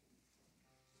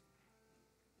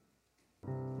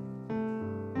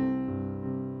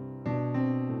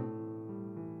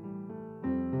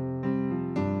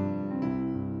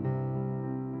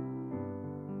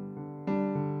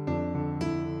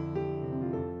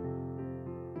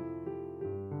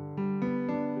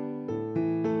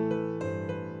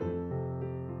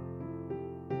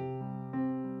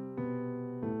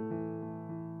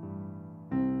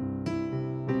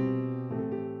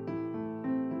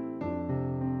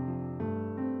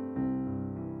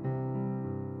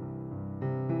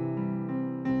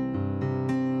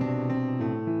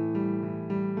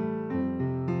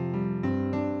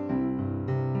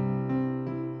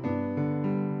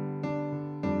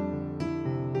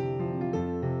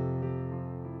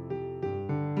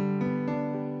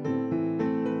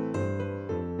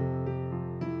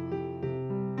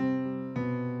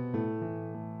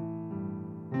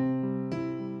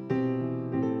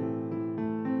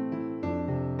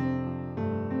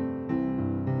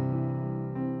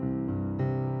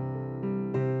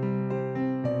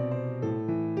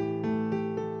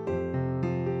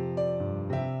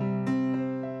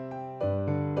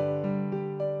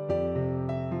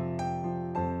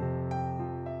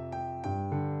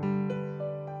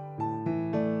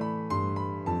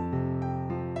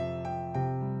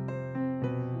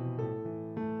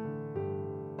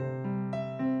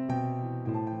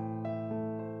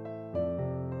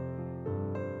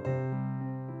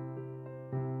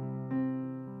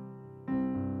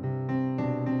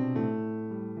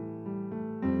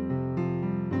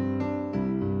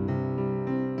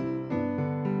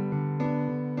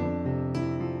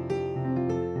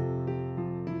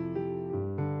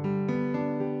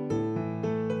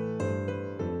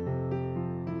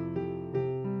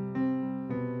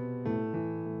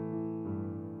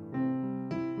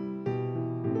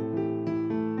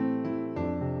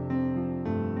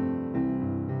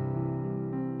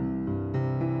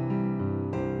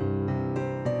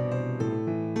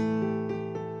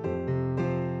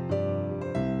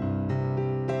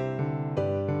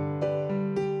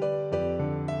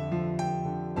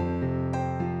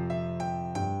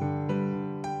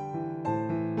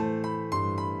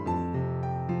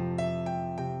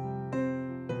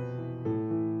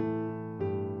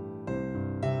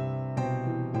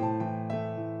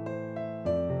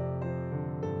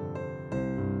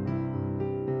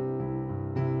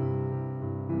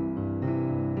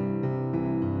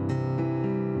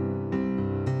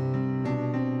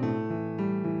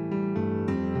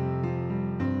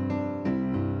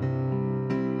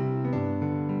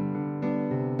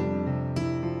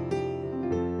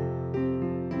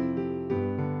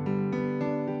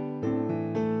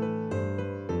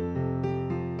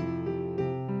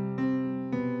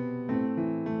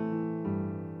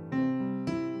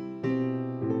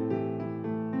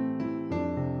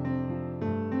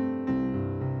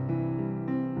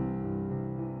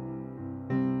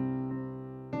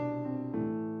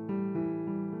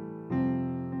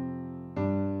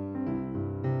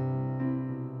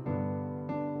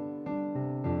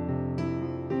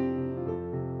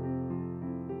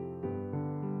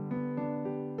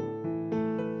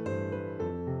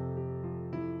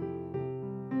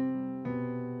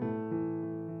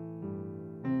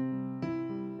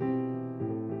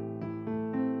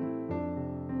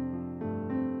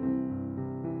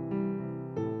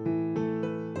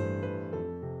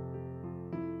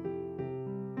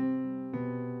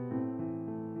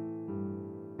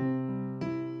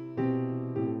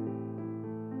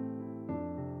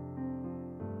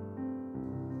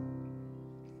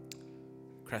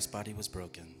 Christ's body was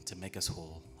broken to make us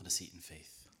whole. Let us eat in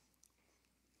faith.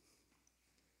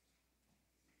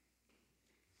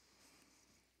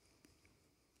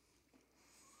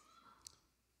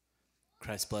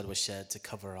 Christ's blood was shed to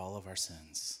cover all of our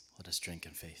sins. Let us drink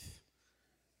in faith.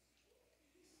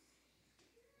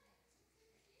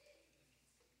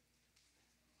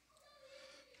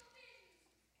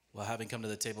 Well, having come to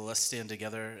the table, let's stand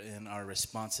together in our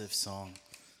responsive song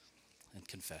and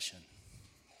confession.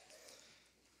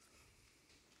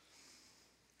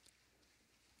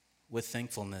 With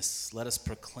thankfulness, let us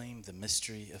proclaim the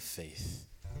mystery of faith.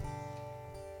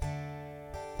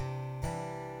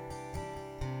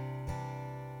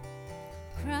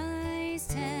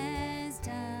 Christ has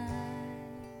died.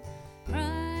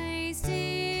 Christ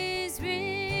is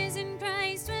risen.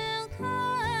 Christ will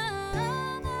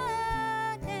come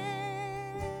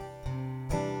again.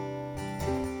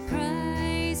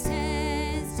 Christ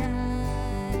has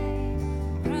died.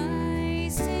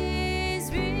 Christ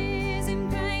is risen.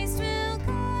 Christ will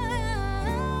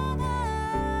come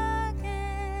again.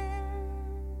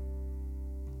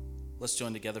 Let's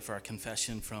join together for our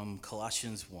confession from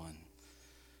Colossians 1.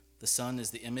 The Son is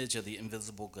the image of the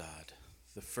invisible God,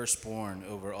 the firstborn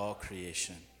over all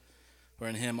creation. For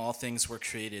in him all things were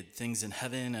created, things in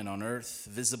heaven and on earth,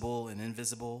 visible and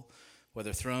invisible,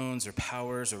 whether thrones or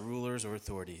powers or rulers or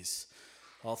authorities.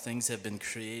 All things have been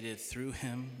created through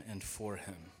him and for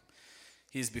him.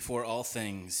 He is before all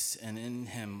things, and in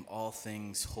him all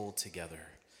things hold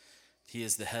together. He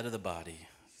is the head of the body,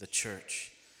 the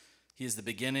church. He is the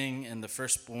beginning and the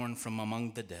firstborn from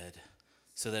among the dead,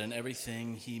 so that in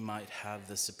everything he might have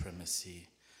the supremacy.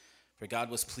 For God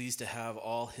was pleased to have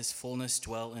all his fullness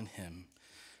dwell in him,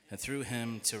 and through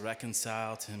him to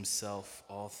reconcile to himself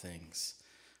all things,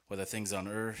 whether things on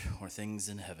earth or things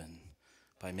in heaven,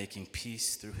 by making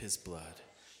peace through his blood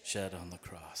shed on the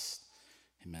cross.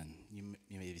 Amen. You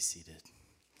may be seated.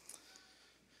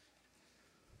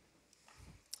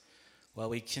 Well,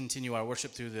 we continue our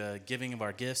worship through the giving of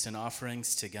our gifts and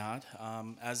offerings to God.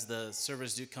 As the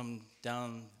servers do come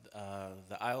down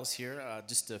the aisles here,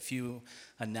 just a few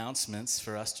announcements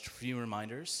for us, a few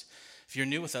reminders. If you're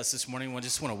new with us this morning, we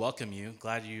just want to welcome you.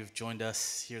 Glad you've joined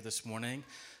us here this morning.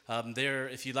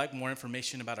 If you'd like more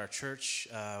information about our church,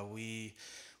 we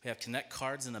have Connect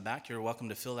cards in the back. You're welcome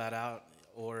to fill that out.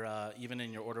 Or even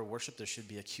in your order of worship, there should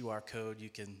be a QR code. You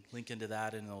can link into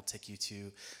that, and it'll take you to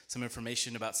some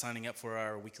information about signing up for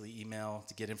our weekly email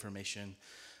to get information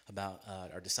about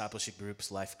our discipleship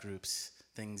groups, life groups,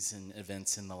 things and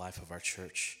events in the life of our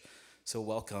church. So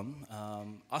welcome.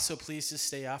 Also, please just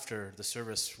stay after the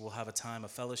service. We'll have a time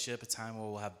of fellowship, a time where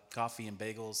we'll have coffee and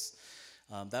bagels.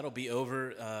 That'll be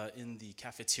over in the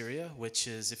cafeteria, which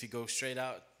is if you go straight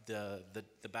out the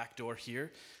back door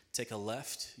here, take a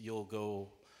left, you'll go,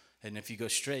 and if you go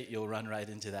straight, you'll run right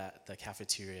into the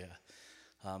cafeteria.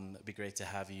 It'd be great to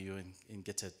have you and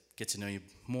get to know you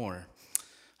more.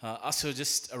 Also,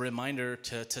 just a reminder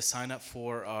to sign up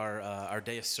for our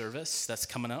day of service that's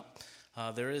coming up.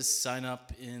 There is sign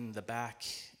up in the back.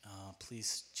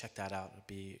 Please check that out. It'd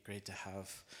be great to have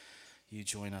you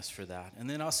join us for that. And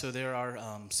then also there are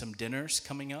some dinners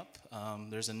coming up.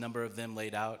 There's a number of them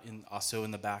laid out also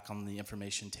in the back on the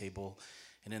information table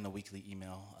and in the weekly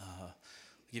email. We'll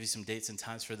give you some dates and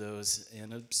times for those,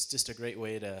 and it's just a great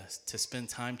way to spend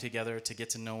time together, to get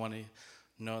to know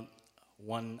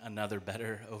one another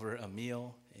better over a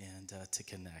meal, and to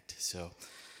connect. So,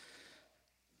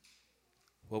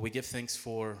 well, we give thanks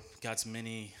for God's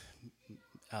many,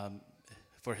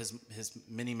 for his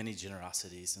many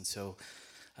generosities, and so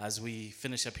as we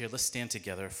finish up here, let's stand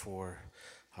together for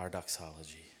our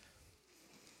doxology.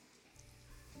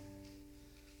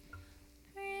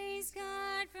 Praise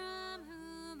God from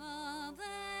whom all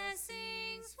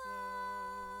blessings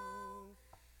flow.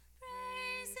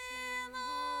 Praise him,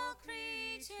 all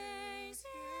creatures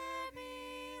here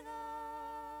below.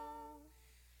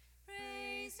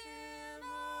 Praise him,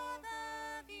 all the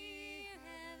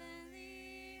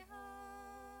heavenly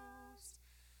host.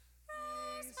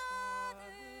 Praise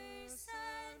Father,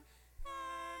 Son,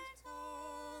 and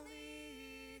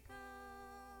Holy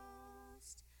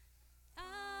Ghost.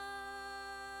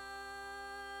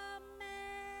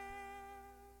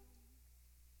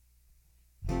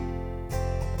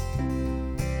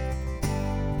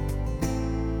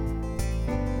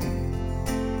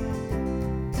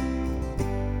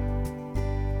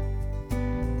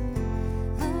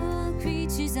 All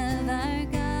creatures of our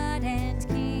God and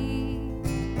King,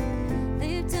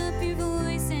 lift up your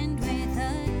voice and with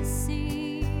us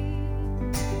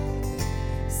sing.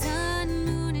 Sun,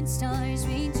 moon, and stars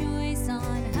rejoice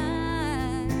on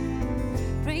high.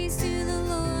 Praise to the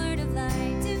Lord of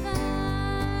light.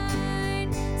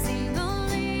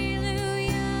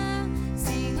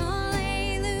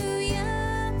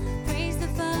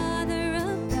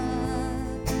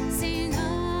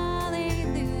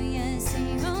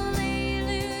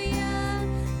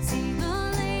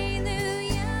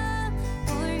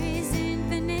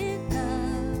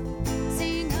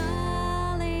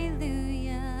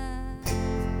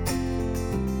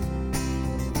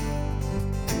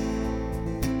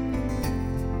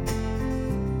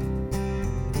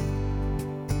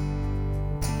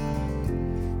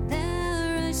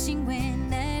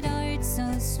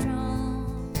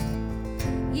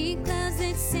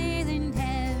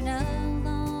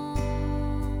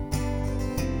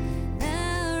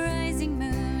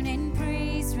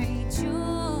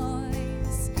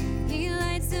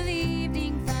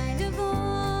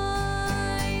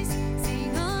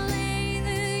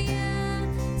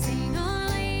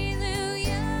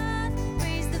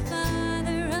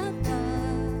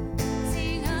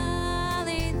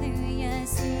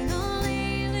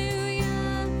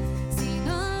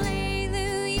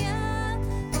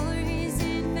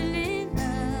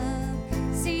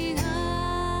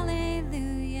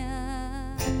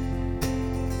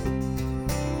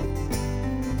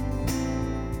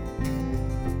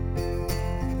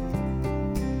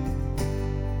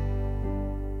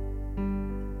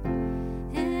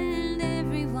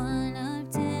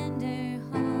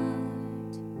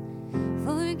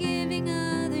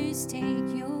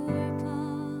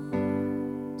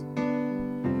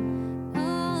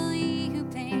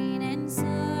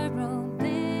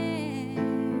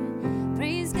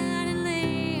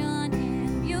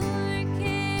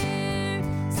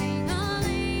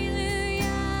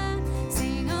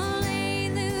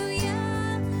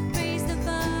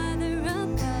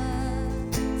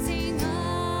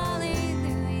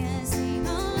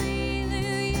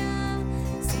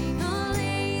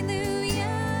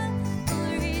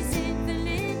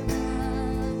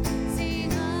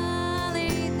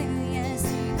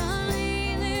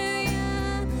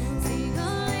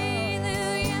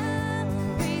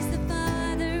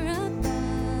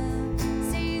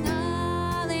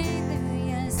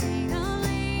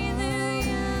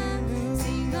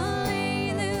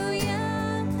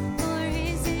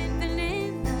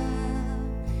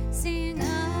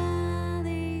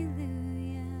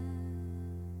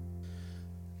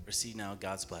 receive now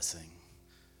God's blessing.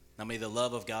 Now may the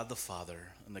love of God the Father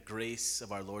and the grace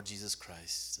of our Lord Jesus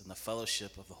Christ and the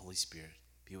fellowship of the Holy Spirit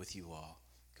be with you all.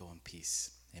 Go in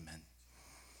peace. Amen.